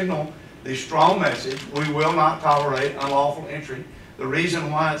sends a signal, the strong message, we will not tolerate unlawful entry. The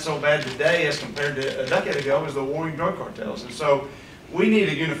reason why it's so bad today as compared to a decade ago is the warring drug cartels. And so we need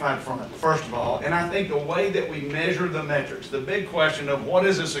a unified front, first of all, and I think the way that we measure the metrics, the big question of what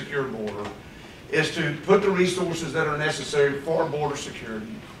is a secure border, is to put the resources that are necessary for border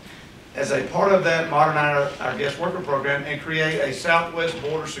security. As a part of that, modernize our guest worker program and create a Southwest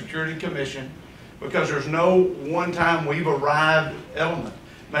Border Security Commission, because there's no one-time we've arrived element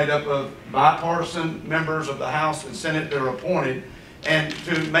made up of bipartisan members of the House and Senate that are appointed, and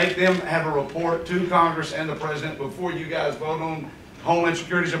to make them have a report to Congress and the President before you guys vote on Homeland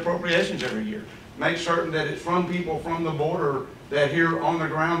Security's appropriations every year. Make certain that it's from people from the border that here on the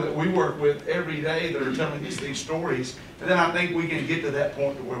ground that we work with every day that are telling us these stories. And then I think we can get to that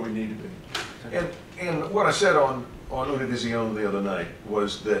point to where we need to be. And what I said on Univision the other night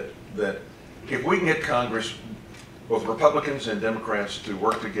was that if we can get Congress, both Republicans and Democrats, to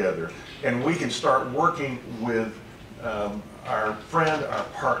work together, and we can start working with our friend, our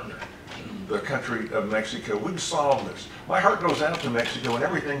partner, the country of Mexico, we can solve this. My heart goes out to Mexico and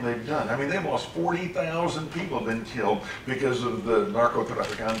everything they've done. I mean, they've lost 40,000 people have been killed because of the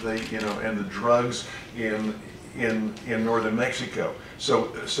narcotraficante, and the drugs in northern Mexico. So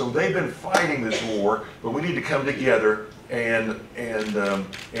they've been fighting this war, but we need to come together and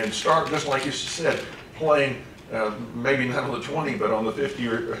start, just like you said, playing maybe not on the 20, but on the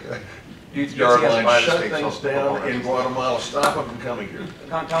 50-yard line, shut things down in Guatemala, stop them from coming here.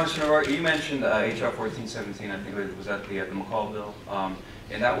 Congressman O'Rourke, you mentioned H.R. 1417, I think it was at the McCraw bill,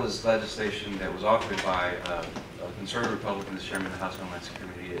 and that was legislation that was authored by a conservative Republican, the chairman of the House Homeland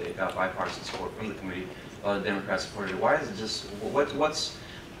Security. It got bipartisan support from the committee. A lot of Democrats supported it. Why is it just,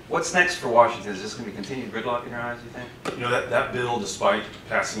 what's next for Washington? Is this going to be continued gridlock in your eyes, you think? That bill, despite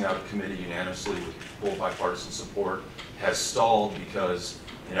passing out of committee unanimously with full bipartisan support, has stalled because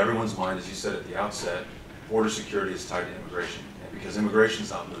in everyone's mind, as you said at the outset, border security is tied to immigration. And because immigration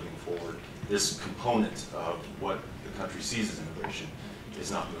is not moving forward, this component of what the country sees as immigration is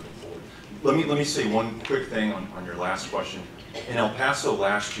not moving forward. Let me say one quick thing on your last question. In El Paso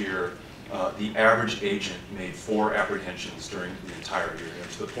last year, the average agent made 4 apprehensions during the entire year.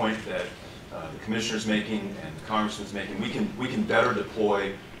 To the point that the commissioner's making and the congressman's making, we can better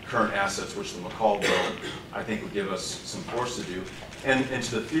deploy current assets, which the McCall bill, I think, would give us some force to do. And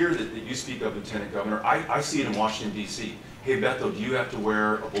to the fear that you speak of, Lieutenant Governor, I see it in Washington, D.C. Hey, Beto, do you have to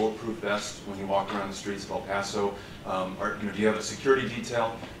wear a bulletproof vest when you walk around the streets of El Paso? Or do you have a security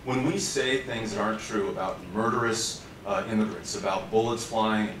detail? When we say things that aren't true about murderous immigrants, about bullets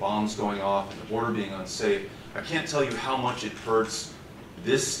flying and bombs going off and the border being unsafe, I can't tell you how much it hurts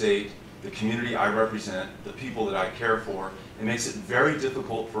this state, the community I represent, the people that I care for. It makes it very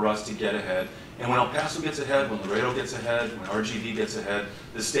difficult for us to get ahead. And when El Paso gets ahead, when Laredo gets ahead, when RGV gets ahead,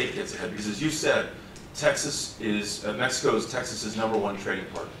 the state gets ahead. Because as you said, Mexico is Texas's #1 trading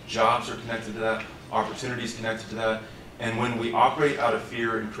partner. Jobs are connected to that, opportunities connected to that. And when we operate out of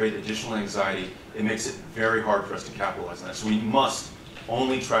fear and create additional anxiety, it makes it very hard for us to capitalize on that. So we must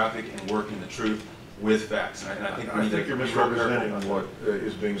only traffic and work in the truth with facts. And I think you're misrepresenting what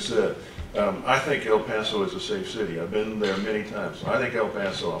is being said. I think El Paso is a safe city. I've been there many times. I think El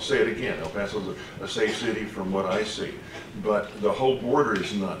Paso, I'll say it again, El Paso is a safe city from what I see. But the whole border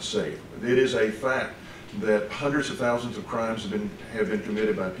is not safe. It is a fact that hundreds of thousands of crimes have been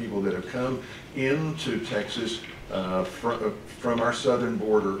committed by people that have come into Texas from our southern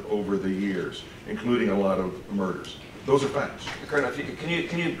border over the years, including a lot of murders. Those are facts. Colonel,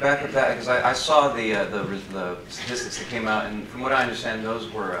 can you back up that, because I saw the statistics that came out, and from what I understand,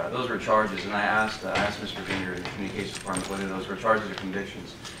 those were charges, and I asked Mr. Vineyard in the communications department whether those were charges or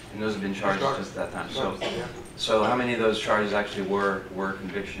convictions, and those have been charges just at that time. So how many of those charges actually were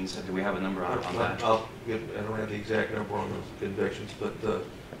convictions? Do we have a number on that? I don't have the exact number on those convictions, but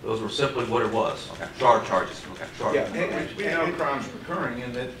Those were simply what it was. Okay. Charges. Okay. Charges. Yeah, We know crimes are occurring,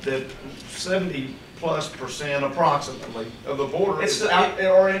 and that 70+% approximately of the border is out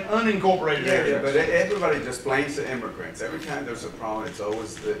or in unincorporated areas. But everybody just blames the immigrants. Every time there's a problem, it's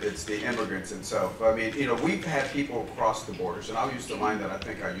always the immigrants themselves. I mean, you know, we've had people across the borders, and I'll use the line that I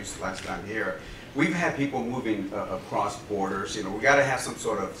think I used last time here. We've had people moving across borders. You know, we got to have some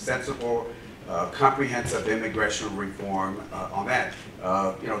sort of sensible, comprehensive immigration reform on that.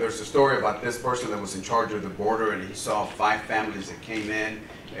 You know, there's a story about this person that was in charge of the border, and he saw 5 families that came in,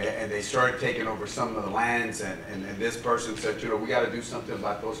 and they started taking over some of the lands, and this person said, you know, we got to do something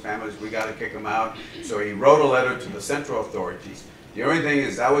about those families. We got to kick them out. So he wrote a letter to the central authorities. The only thing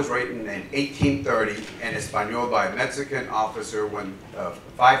is that was written in 1830 in Espanol by a Mexican officer when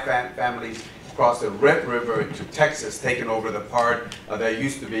 5 families crossed the Red River into Texas, taking over the part that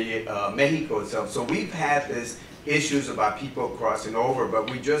used to be Mexico itself. So we've had these issues about people crossing over, but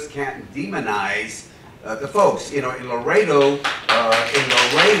we just can't demonize the folks. You know, in Laredo,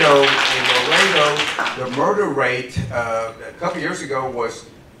 the murder rate a couple years ago was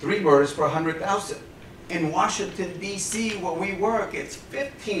 3 murders per 100,000. In Washington, D.C., where we work, it's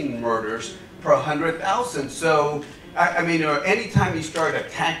 15 murders per 100,000. So, I mean, anytime you start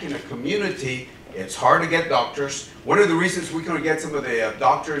attacking a community, it's hard to get doctors. One of the reasons we couldn't get some of the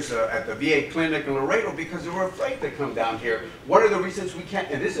doctors at the VA clinic in Laredo, because they were afraid to come down here. One of the reasons we can't,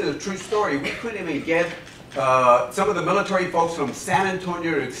 and this is a true story, we couldn't even get some of the military folks from San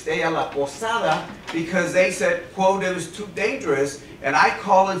Antonio to stay at La Posada because they said, quote, it was too dangerous. And I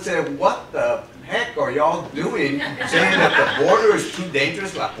called and said, what the heck are y'all doing saying that the border is too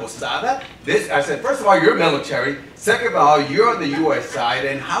dangerous, La Posada? I said, first of all, you're military. Second of all, you're on the U.S. side,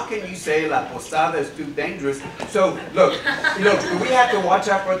 and how can you say La Posada is too dangerous? So, look, you know, do we have to watch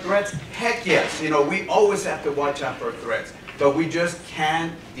out for threats? Heck yes. You know, we always have to watch out for threats. But we just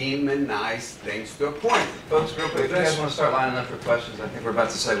can't demonize things to a point. Folks, real quick, if you guys want to start lining up for questions, I think we're about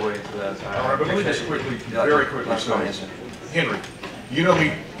to segue into that. All right, but let me just quickly, very quickly, Last so, one, yes, sir. Henry, you know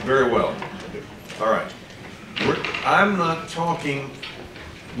me very well. All right. I'm not talking,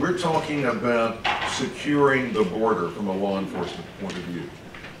 we're talking about securing the border from a law enforcement point of view.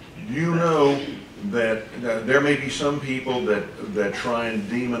 You know that there may be some people that try and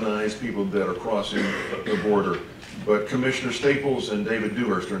demonize people that are crossing the border, but Commissioner Staples and David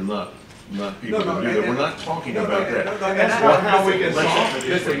Dewhurst are not people that do that. We're not talking about that. And that's not how we get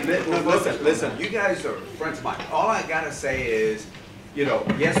solved. Listen, you guys are friends of mine. All I gotta say is, you know,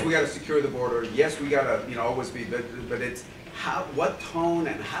 yes, we gotta secure the border. Yes, we gotta, you know, always be, but it's how, what tone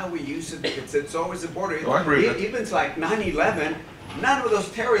and how we use it, because it's always the border. Oh, I agree with that. Even like 9/11, none of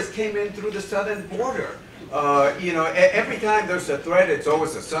those terrorists came in through the southern border. You know, every time there's a threat, it's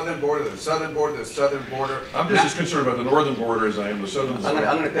always the southern border, the southern border, the southern border. I'm just as concerned about the northern border as I am the southern border.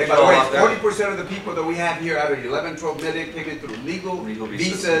 I'm going to By pick the all way, off there. 40% of the people that we have here out of the 11-12 million came in through legal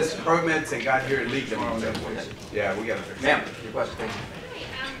visas, permits, and got here illegally. Yeah, we got to fix it. Ma'am, your question, thank you.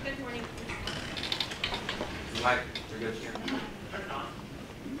 Hi, good morning. Mike, you're good here.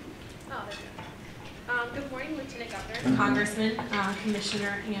 Oh, there you go. Good morning, Lieutenant Governor, Congressman,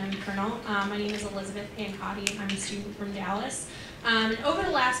 Commissioner, and Colonel. My name is Elizabeth Pancotti. I'm a student from Dallas. Over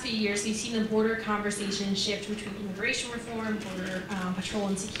the last few years, we've seen the border conversation shift between immigration reform, border patrol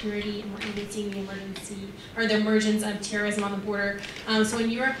and security, and we're even seeing the emergence of terrorism on the border. So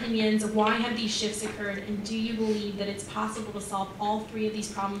in your opinions, why have these shifts occurred, and do you believe that it's possible to solve all 3 of these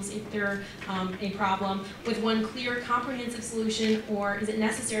problems if they're a problem with one clear, comprehensive solution, or is it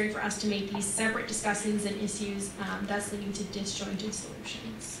necessary for us to make these separate discussions and issues, thus leading to disjointed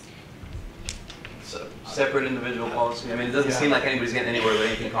solutions? Separate individual policy. I mean, it doesn't seem like anybody's getting anywhere with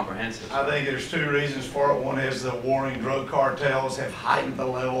anything comprehensive. I think there's 2 reasons for it. One is the warring drug cartels have heightened the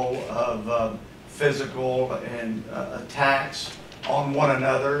level of physical and attacks on one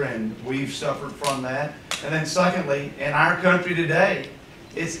another, and we've suffered from that. And then secondly, in our country today,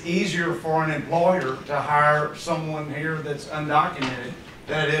 it's easier for an employer to hire someone here that's undocumented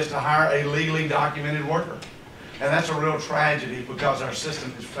than it is to hire a legally documented worker. And that's a real tragedy because our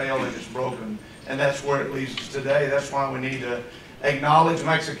system has failed and it's broken. And that's where it leads us today. That's why we need to acknowledge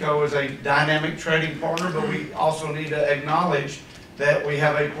Mexico as a dynamic trading partner, but we also need to acknowledge that we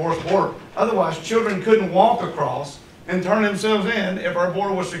have a porous border. Otherwise, children couldn't walk across and turn themselves in if our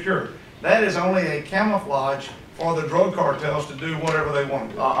border was secure. That is only a camouflage for the drug cartels to do whatever they want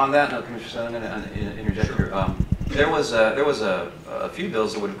to do. On that note, Commissioner, I'm going to interject here. There was a few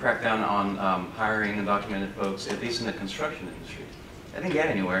bills that would crack down on hiring undocumented folks, at least in the construction industry. I didn't get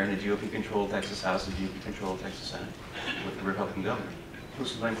anywhere in the GOP-controlled Texas House and GOP-controlled Texas Senate with the Republican governor.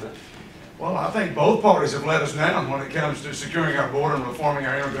 Who's to blame for that? Well, I think both parties have let us down when it comes to securing our border and reforming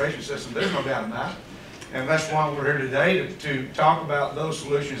our immigration system. There's no doubt in that. And that's why we're here today, to talk about those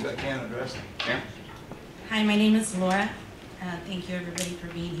solutions that can address them. Yeah. Hi, my name is Laura. Thank you everybody for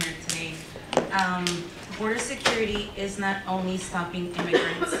being here today. Border security is not only stopping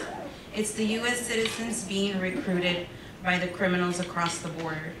immigrants, it's the U.S. citizens being recruited by the criminals across the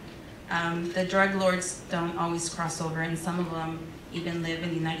border. The drug lords don't always cross over, and some of them even live in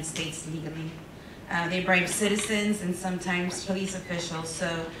the United States legally. They bribe citizens and sometimes police officials,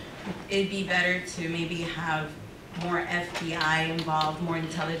 so it'd be better to maybe have more FBI involved, more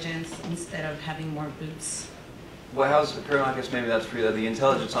intelligence, instead of having more boots. Well, how's the Colonel, I guess maybe that's for you, the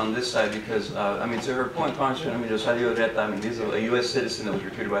intelligence on this side, because, I mean, to her point, Congressman, I mean, just salió de I mean, this is a U.S. citizen that was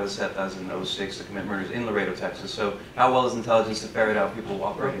recruited by the Zetas in 2006 to commit murders in Laredo, Texas. So how well is intelligence to ferret out people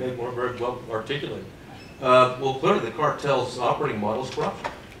operating? They were very well articulated. Well, clearly the cartel's operating model is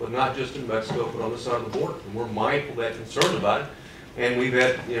corruption, but not just in Mexico, but on the side of the border. And we're mindful of that, concerned about it. And we've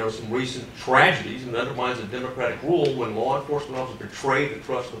had, some recent tragedies, and it undermines the democratic rule when law enforcement officers betray the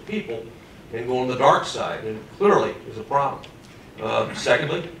trust of people and go on the dark side, and clearly is a problem.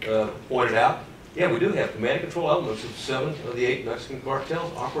 Secondly, pointed out, yeah, we do have command and control elements of 7 of the 8 Mexican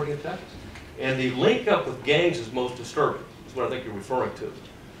cartels operating in Texas. And the link up with gangs is most disturbing. That's what I think you're referring to.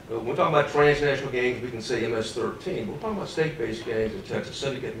 When we're talking about transnational gangs, we can say MS-13, but we're talking about state-based gangs in Texas,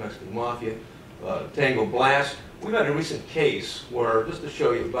 Syndicate, Mexican Mafia, Tango Blast. We've had a recent case where, just to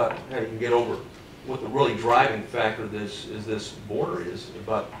show you about how you can get over what the really driving factor of this border is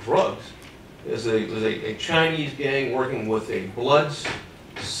about drugs, is a Chinese gang working with a Bloods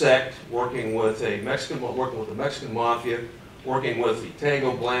sect, working with the Mexican Mafia, working with the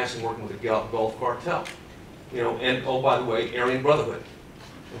Tango Blast, and working with the Gulf Cartel. And oh, by the way, Aryan Brotherhood.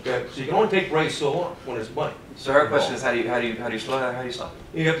 Okay, so you can only take race so long when there's money. So our question is, how do you slow that? How do you stop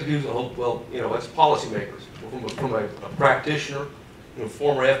it? You have to do the whole, well, that's policymakers. From a practitioner,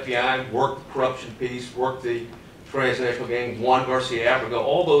 former FBI, worked the corruption piece, worked the transnational gang, Juan Garcia Abrego,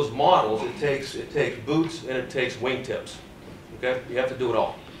 all those models, it takes boots and it takes wingtips. Okay, you have to do it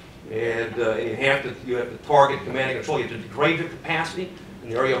all, and you have to target command and control. You have to degrade your capacity in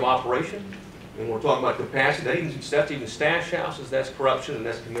the area of operation. And we're talking about capacity. That's even stash houses. That's corruption, and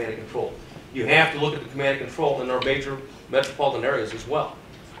that's command and control. You have to look at the command and control in our major metropolitan areas as well.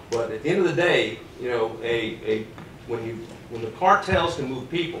 But at the end of the day, when the cartels can move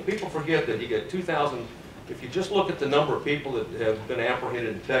people forget that you get 2,000. If you just look at the number of people that have been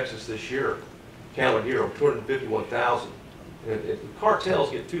apprehended in Texas this year, calendar year, 251,000. And if the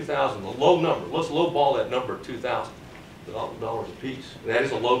cartels get 2,000, a low number. Let's lowball that number at $2,000 a piece. And that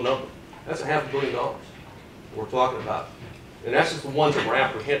is a low number. That's $500 million we're talking about. And that's just the ones that were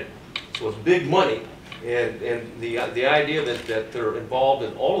apprehended. So it's big money, and the idea that they're involved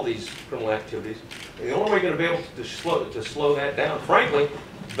in all of these criminal activities, and the only way you're going to be able to slow that down, frankly,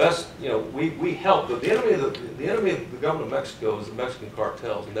 best, we help. But the enemy of the government of Mexico is the Mexican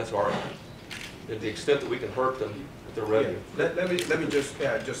cartels, and that's our enemy. To the extent that we can hurt them with their revenue. Yeah. Let me just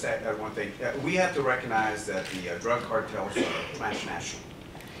add one thing. We have to recognize that the drug cartels are transnational.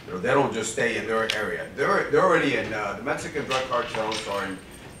 They don't just stay in their area. They're already in, the Mexican drug cartels are in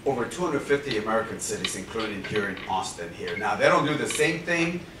over 250 American cities, including here in Austin here. Now, they don't do the same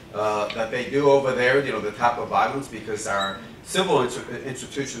thing that they do over there, the type of violence, because our civil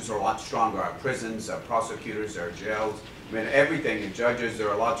institutions are a lot stronger. Our prisons, our prosecutors, our jails, I mean, everything, the judges,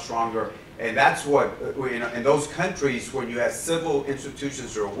 they're a lot stronger. And that's what, in those countries, when you have civil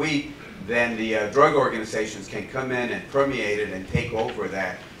institutions that are weak, then the drug organizations can come in and permeate it and take over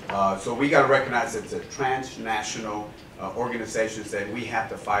that. So we got to recognize it's a transnational organizations that we have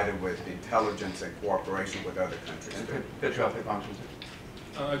to fight it with intelligence and cooperation with other countries. Good job, Congressman.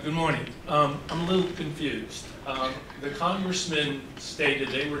 Good morning. I'm a little confused. The congressman stated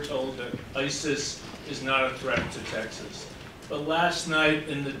they were told that ISIS is not a threat to Texas. But last night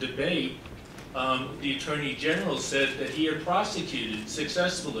in the debate, the Attorney General said that he had prosecuted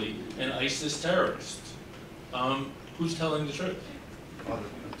successfully an ISIS terrorist. Who's telling the truth? Well,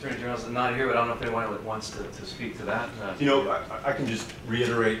 the Attorney General's not here, but I don't know if anyone wants to speak to that. I can just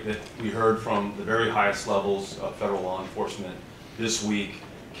reiterate that we heard from the very highest levels of federal law enforcement this week,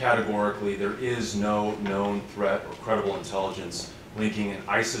 categorically, there is no known threat or credible intelligence linking an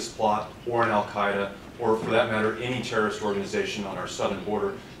ISIS plot or an Al-Qaeda, or for that matter, any terrorist organization on our southern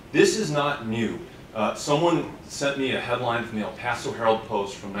border. This is not new. Someone sent me a headline from the El Paso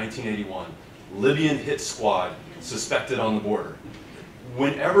Herald-Post from 1981, Libyan hit squad suspected on the border.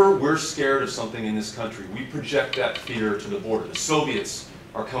 Whenever we're scared of something in this country, we project that fear to the border. The Soviets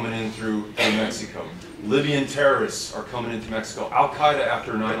are coming in through Mexico. Libyan terrorists are coming into Mexico. Al-Qaeda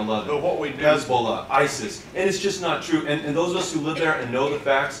after 9/11. But what we do- Hezbollah, ISIS. And it's just not true. And those of us who live there and know the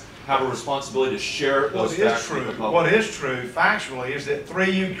facts have a responsibility to share those facts with the public. What is true factually is that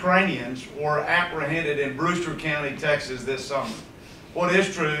 3 Ukrainians were apprehended in Brewster County, Texas this summer. What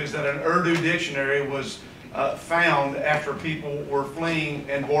is true is that an Urdu dictionary was found after people were fleeing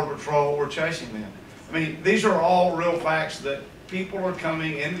and Border Patrol were chasing them. I mean, these are all real facts that people are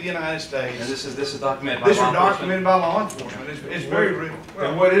coming into the United States. And this is documented by These law are enforcement? documented by law enforcement. It's very real.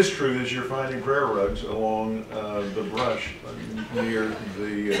 And what is true is you're finding prayer rugs along the brush near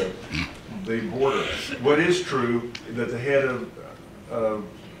the border. What is true that the head of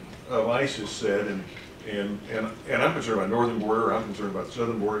ISIS said, and I'm concerned about northern border, I'm concerned about the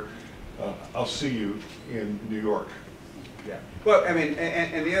southern border. I'll see you in New York. Yeah. Well, I mean,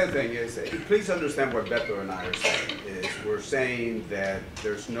 and the other thing is, please understand what Beto and I are saying, is we're saying that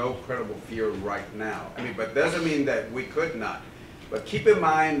there's no credible fear right now. I mean, but doesn't mean that we could not. But keep in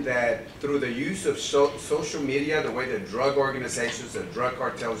mind that through the use of social media, the way that drug organizations, the drug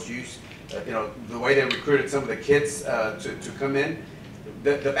cartels use, you know, the way they recruited some of the kids to come in,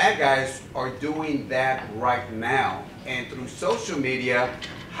 the bad guys are doing that right now. And through social media,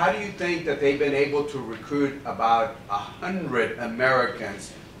 how do you think that they've been able to recruit about 100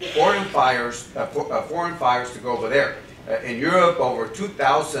 Americans, foreign fighters to go over there? In Europe, over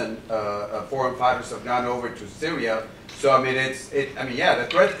 2,000 foreign fighters have gone over to Syria. So I mean, yeah, the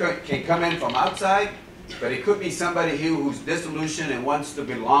threat can come in from outside, but it could be somebody who's disillusioned and wants to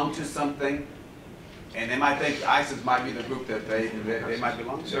belong to something, and they might think ISIS might be the group that they might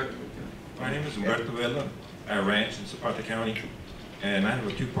belong to. Sir? My name is Humberto Vela. I ranch in Zapata County, and I have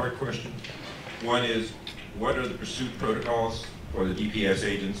a two-part question. One is, what are the pursuit protocols for the DPS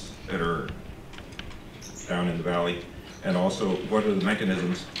agents that are down in the valley? And also, what are the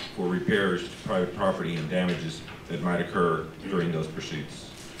mechanisms for repairs to private property and damages that might occur during those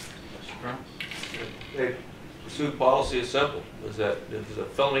pursuits? The pursuit policy is simple, is that if it's a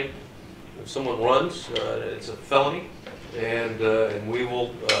felony, if someone runs, it's a felony, and we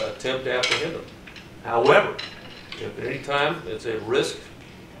will attempt to apprehend them. However, if at any time it's a risk,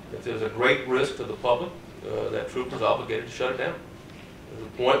 if there's a great risk to the public, that trooper is obligated to shut it down. There's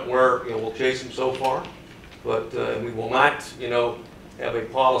a point where, you know, we'll chase them so far, but we will not, you know, have a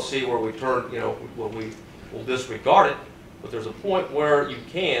policy where we turn, you know, where we will disregard it, but there's a point where you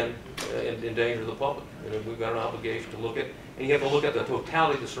can endanger the public. And we've got an obligation to look at, and you have to look at the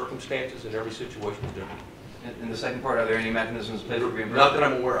totality of the circumstances, and every situation is different. In the second part, are there any mechanisms in place for reimbursement? Not that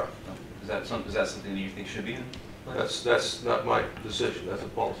I'm aware of. Is that something that you think should be in? That's not my decision, that's a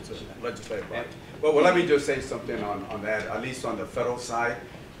policy decision. Legislative body. Well, let me just say something on that, at least on the federal side.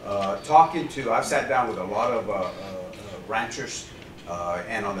 I've sat down with a lot of ranchers,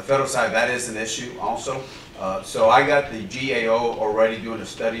 and on the federal side, that is an issue also. So I got the GAO already doing a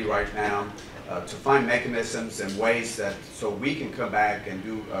study right now to find mechanisms and ways that, so we can come back and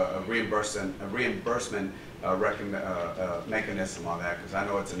do a reimbursement mechanism on that, because I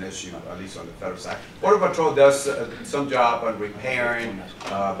know it's an issue, at least on the federal side. Border Patrol does some job on repairing,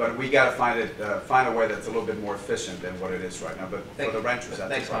 but we got to find a way that's a little bit more efficient than what it is right now. But for the ranchers,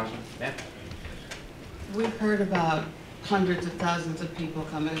 that's a problem. We've heard about hundreds of thousands of people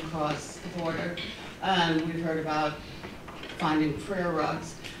coming across the border, and we've heard about finding prayer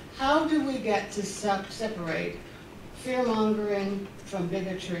rugs. How do we get to separate fear-mongering from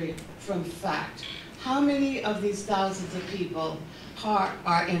bigotry from fact? How many of these thousands of people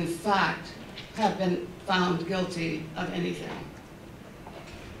are in fact have been found guilty of anything?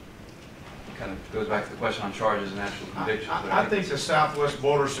 Kind of goes back to the question on charges and actual convictions. I think the Southwest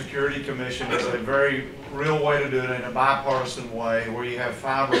Border Security Commission is a very real way to do it in a bipartisan way, where you have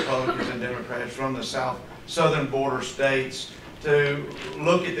 5 Republicans and Democrats from the southern border states to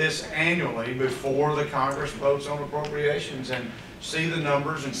look at this annually before the Congress votes on appropriations and see the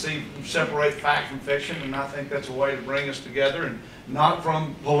numbers and separate fact from fiction. And I think that's a way to bring us together, and not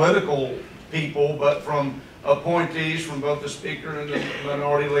from political people, but from appointees from both the Speaker and the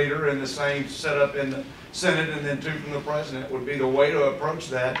Minority Leader, and the same setup in the Senate, and then 2 from the President would be the way to approach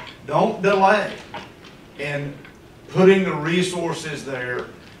that. Don't delay in putting the resources there,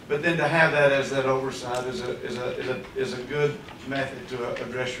 but then to have that as that oversight is a good method to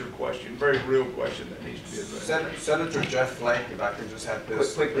address your question. Very real question that needs to be addressed. Senator Jeff Flake, if I could just have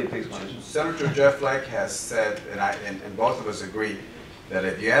this. Quickly, please. Senator Jeff Flake has said, and both of us agree, that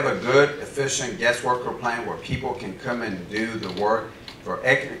if you have a good, efficient guest worker plan where people can come and do the work,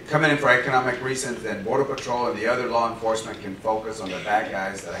 coming in for economic reasons, then Border Patrol and the other law enforcement can focus on the bad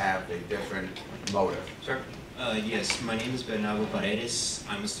guys that have a different motive. Sir? Yes, my name is Bernardo Paredes.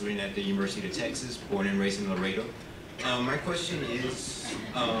 I'm a student at the University of Texas, born and raised in Laredo. My question is,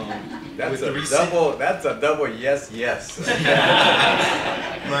 That's a double yes, yes.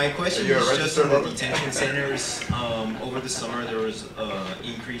 my question You're a is just on registered the detention centers. Over the summer, there was an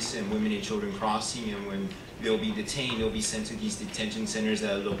increase in women and children crossing, and when they'll be detained, they'll be sent to these detention centers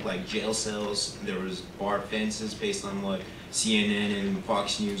that look like jail cells. There was bar fences based on what CNN and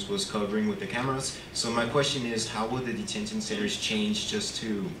Fox News was covering with the cameras. So my question is, how will the detention centers change just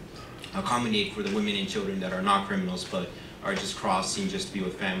to accommodate for the women and children that are not criminals but are just crossing just to be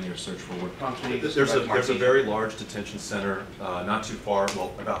with family or search for work? There's a very large detention center not too far,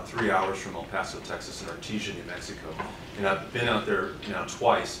 well, about 3 hours from El Paso, Texas, in Artesia, New Mexico. And I've been out there now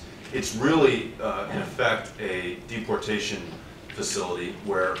twice. It's really, in effect, a deportation facility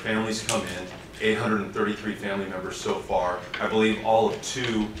where families come in. 833 family members so far. I believe all of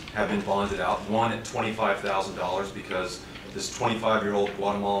 2 have been bonded out, one at $25,000 because this 25-year-old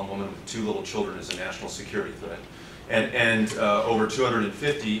Guatemalan woman with 2 little children is a national security threat. And over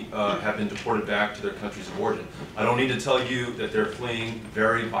 250 have been deported back to their countries of origin. I don't need to tell you that they're fleeing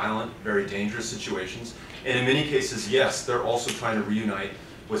very violent, very dangerous situations. And in many cases, yes, they're also trying to reunite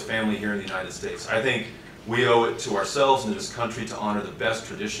with family here in the United States. I think we owe it to ourselves and to this country to honor the best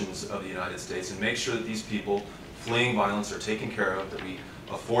traditions of the United States and make sure that these people fleeing violence are taken care of, that we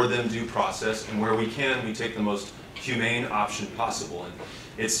afford them due process, and where we can, we take the most humane option possible. And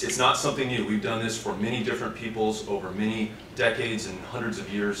it's not something new. We've done this for many different peoples over many decades and hundreds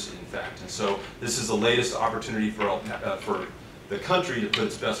of years, in fact. And so this is the latest opportunity for the country to put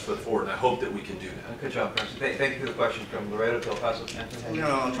its best foot forward, and I hope that we can do that. Good job, President. Thank you for the question from Laredo to El Paso. No,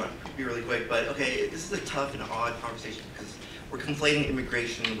 I'll try to be really quick, but okay, this is a tough and odd conversation because we're conflating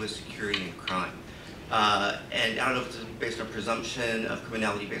immigration with security and crime. And I don't know if it's based on presumption of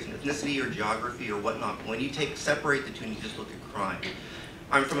criminality based on ethnicity or geography or whatnot, but when you separate the two and you just look at crime.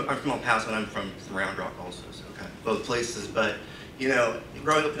 I'm from El Paso and I'm from Round Rock also, so okay, both places, but you know,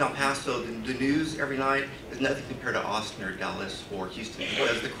 growing up in El Paso, the news every night is nothing compared to Austin or Dallas or Houston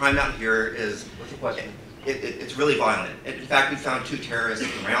because the crime out here is, what's the question? It's really violent. In fact, we found 2 terrorists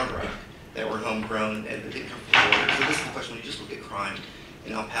in Round Rock that were homegrown and they didn't come from the border. So this is the question, when you just look at crime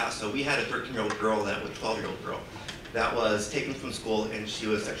in El Paso, we had a 13-year-old girl, that was a 12-year-old girl, that was taken from school and she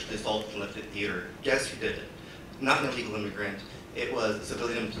was sexually assaulted and left at theater. Guess who did it? Not an illegal immigrant. It was a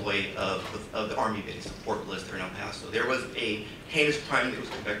civilian employee of the Army base, of Fort Bliss there in El Paso. There was a heinous crime that was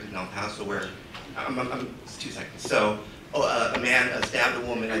convicted in El Paso where, it's 2 seconds. So a man stabbed a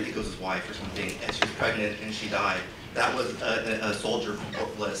woman, I think it was his wife or something, and she was pregnant and she died. That was a soldier from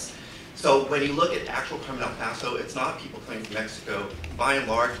Fort Bliss. So when you look at actual crime in El Paso, it's not people coming from Mexico. By and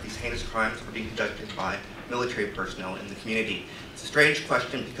large, these heinous crimes are being conducted by military personnel in the community. It's a strange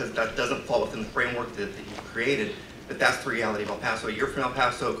question because that doesn't fall within the framework that you've created, but that's the reality of El Paso. You're from El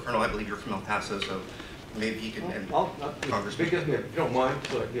Paso, Colonel, I believe you're from El Paso, so maybe you can, Congressman. If you don't mind,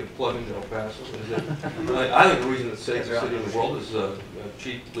 so I can get a plug into El Paso. I think the reason it's the safest city in the world is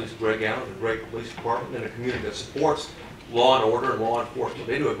Chief Police Greg Allen, a great police department, and a community that supports law and order and law enforcement.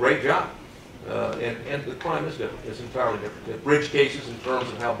 They do a great job. And the crime is different. It's entirely different. The bridge cases in terms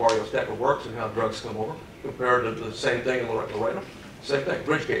of how Barrio Azteca works and how drugs come over, compared to the same thing in Laredo. Same thing.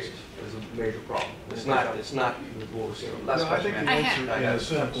 Bridge cases is a major problem. It's not what we're seeing. Last question.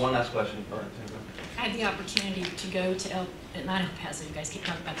 One last question. I had the opportunity to go to not El Paso, you guys keep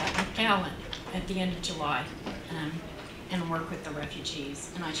talking about that, McAllen at the end of July and work with the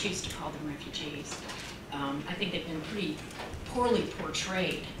refugees, and I choose to call them refugees. I think they've been pretty poorly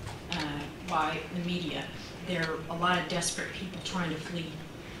portrayed by the media. There are a lot of desperate people trying to flee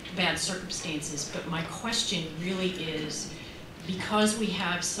bad circumstances, but my question really is, because we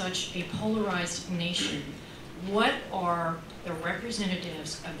have such a polarized nation, what are the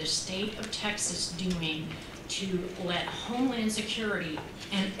representatives of the state of Texas doing to let Homeland Security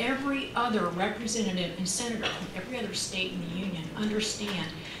and every other representative and senator from every other state in the union understand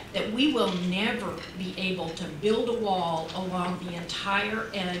that we will never be able to build a wall along the entire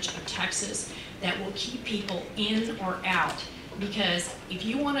edge of Texas that will keep people in or out? Because if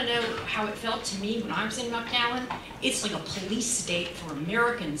you want to know how it felt to me when I was in McAllen, it's like a police state for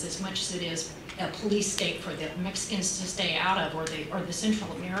Americans as much as it is a police state for the Mexicans to stay out of, or the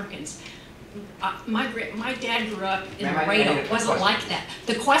Central Americans. My dad grew up in Laredo. It wasn't like that.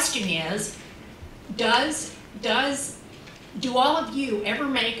 The question is, do all of you ever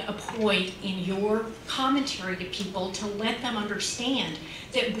make a point in your commentary to people to let them understand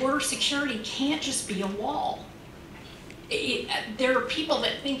that border security can't just be a wall? There are people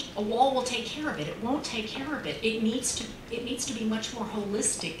that think a wall will take care of it. It won't take care of it. It needs to be much more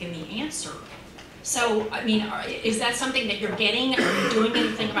holistic in the answer. So, I mean, is that something that you're getting? Are you doing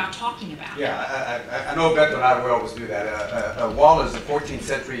anything about talking about it? Yeah, I know Beto and I will always do that. A wall is a 14th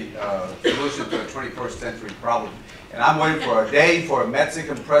century solution to a 21st century problem. And I'm waiting for a day for a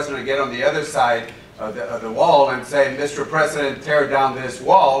Mexican president to get on the other side of the wall and say, Mr. President, tear down this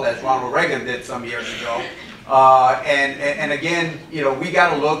wall, as Ronald Reagan did some years ago. And again, you know, we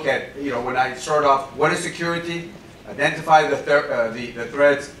got to look at, you know, when I start off, what is security? Identify the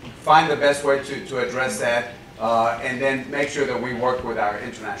threats, find the best way to address that, and then make sure that we work with our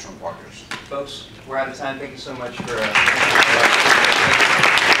international partners. Folks, we're out of time. Thank you so much for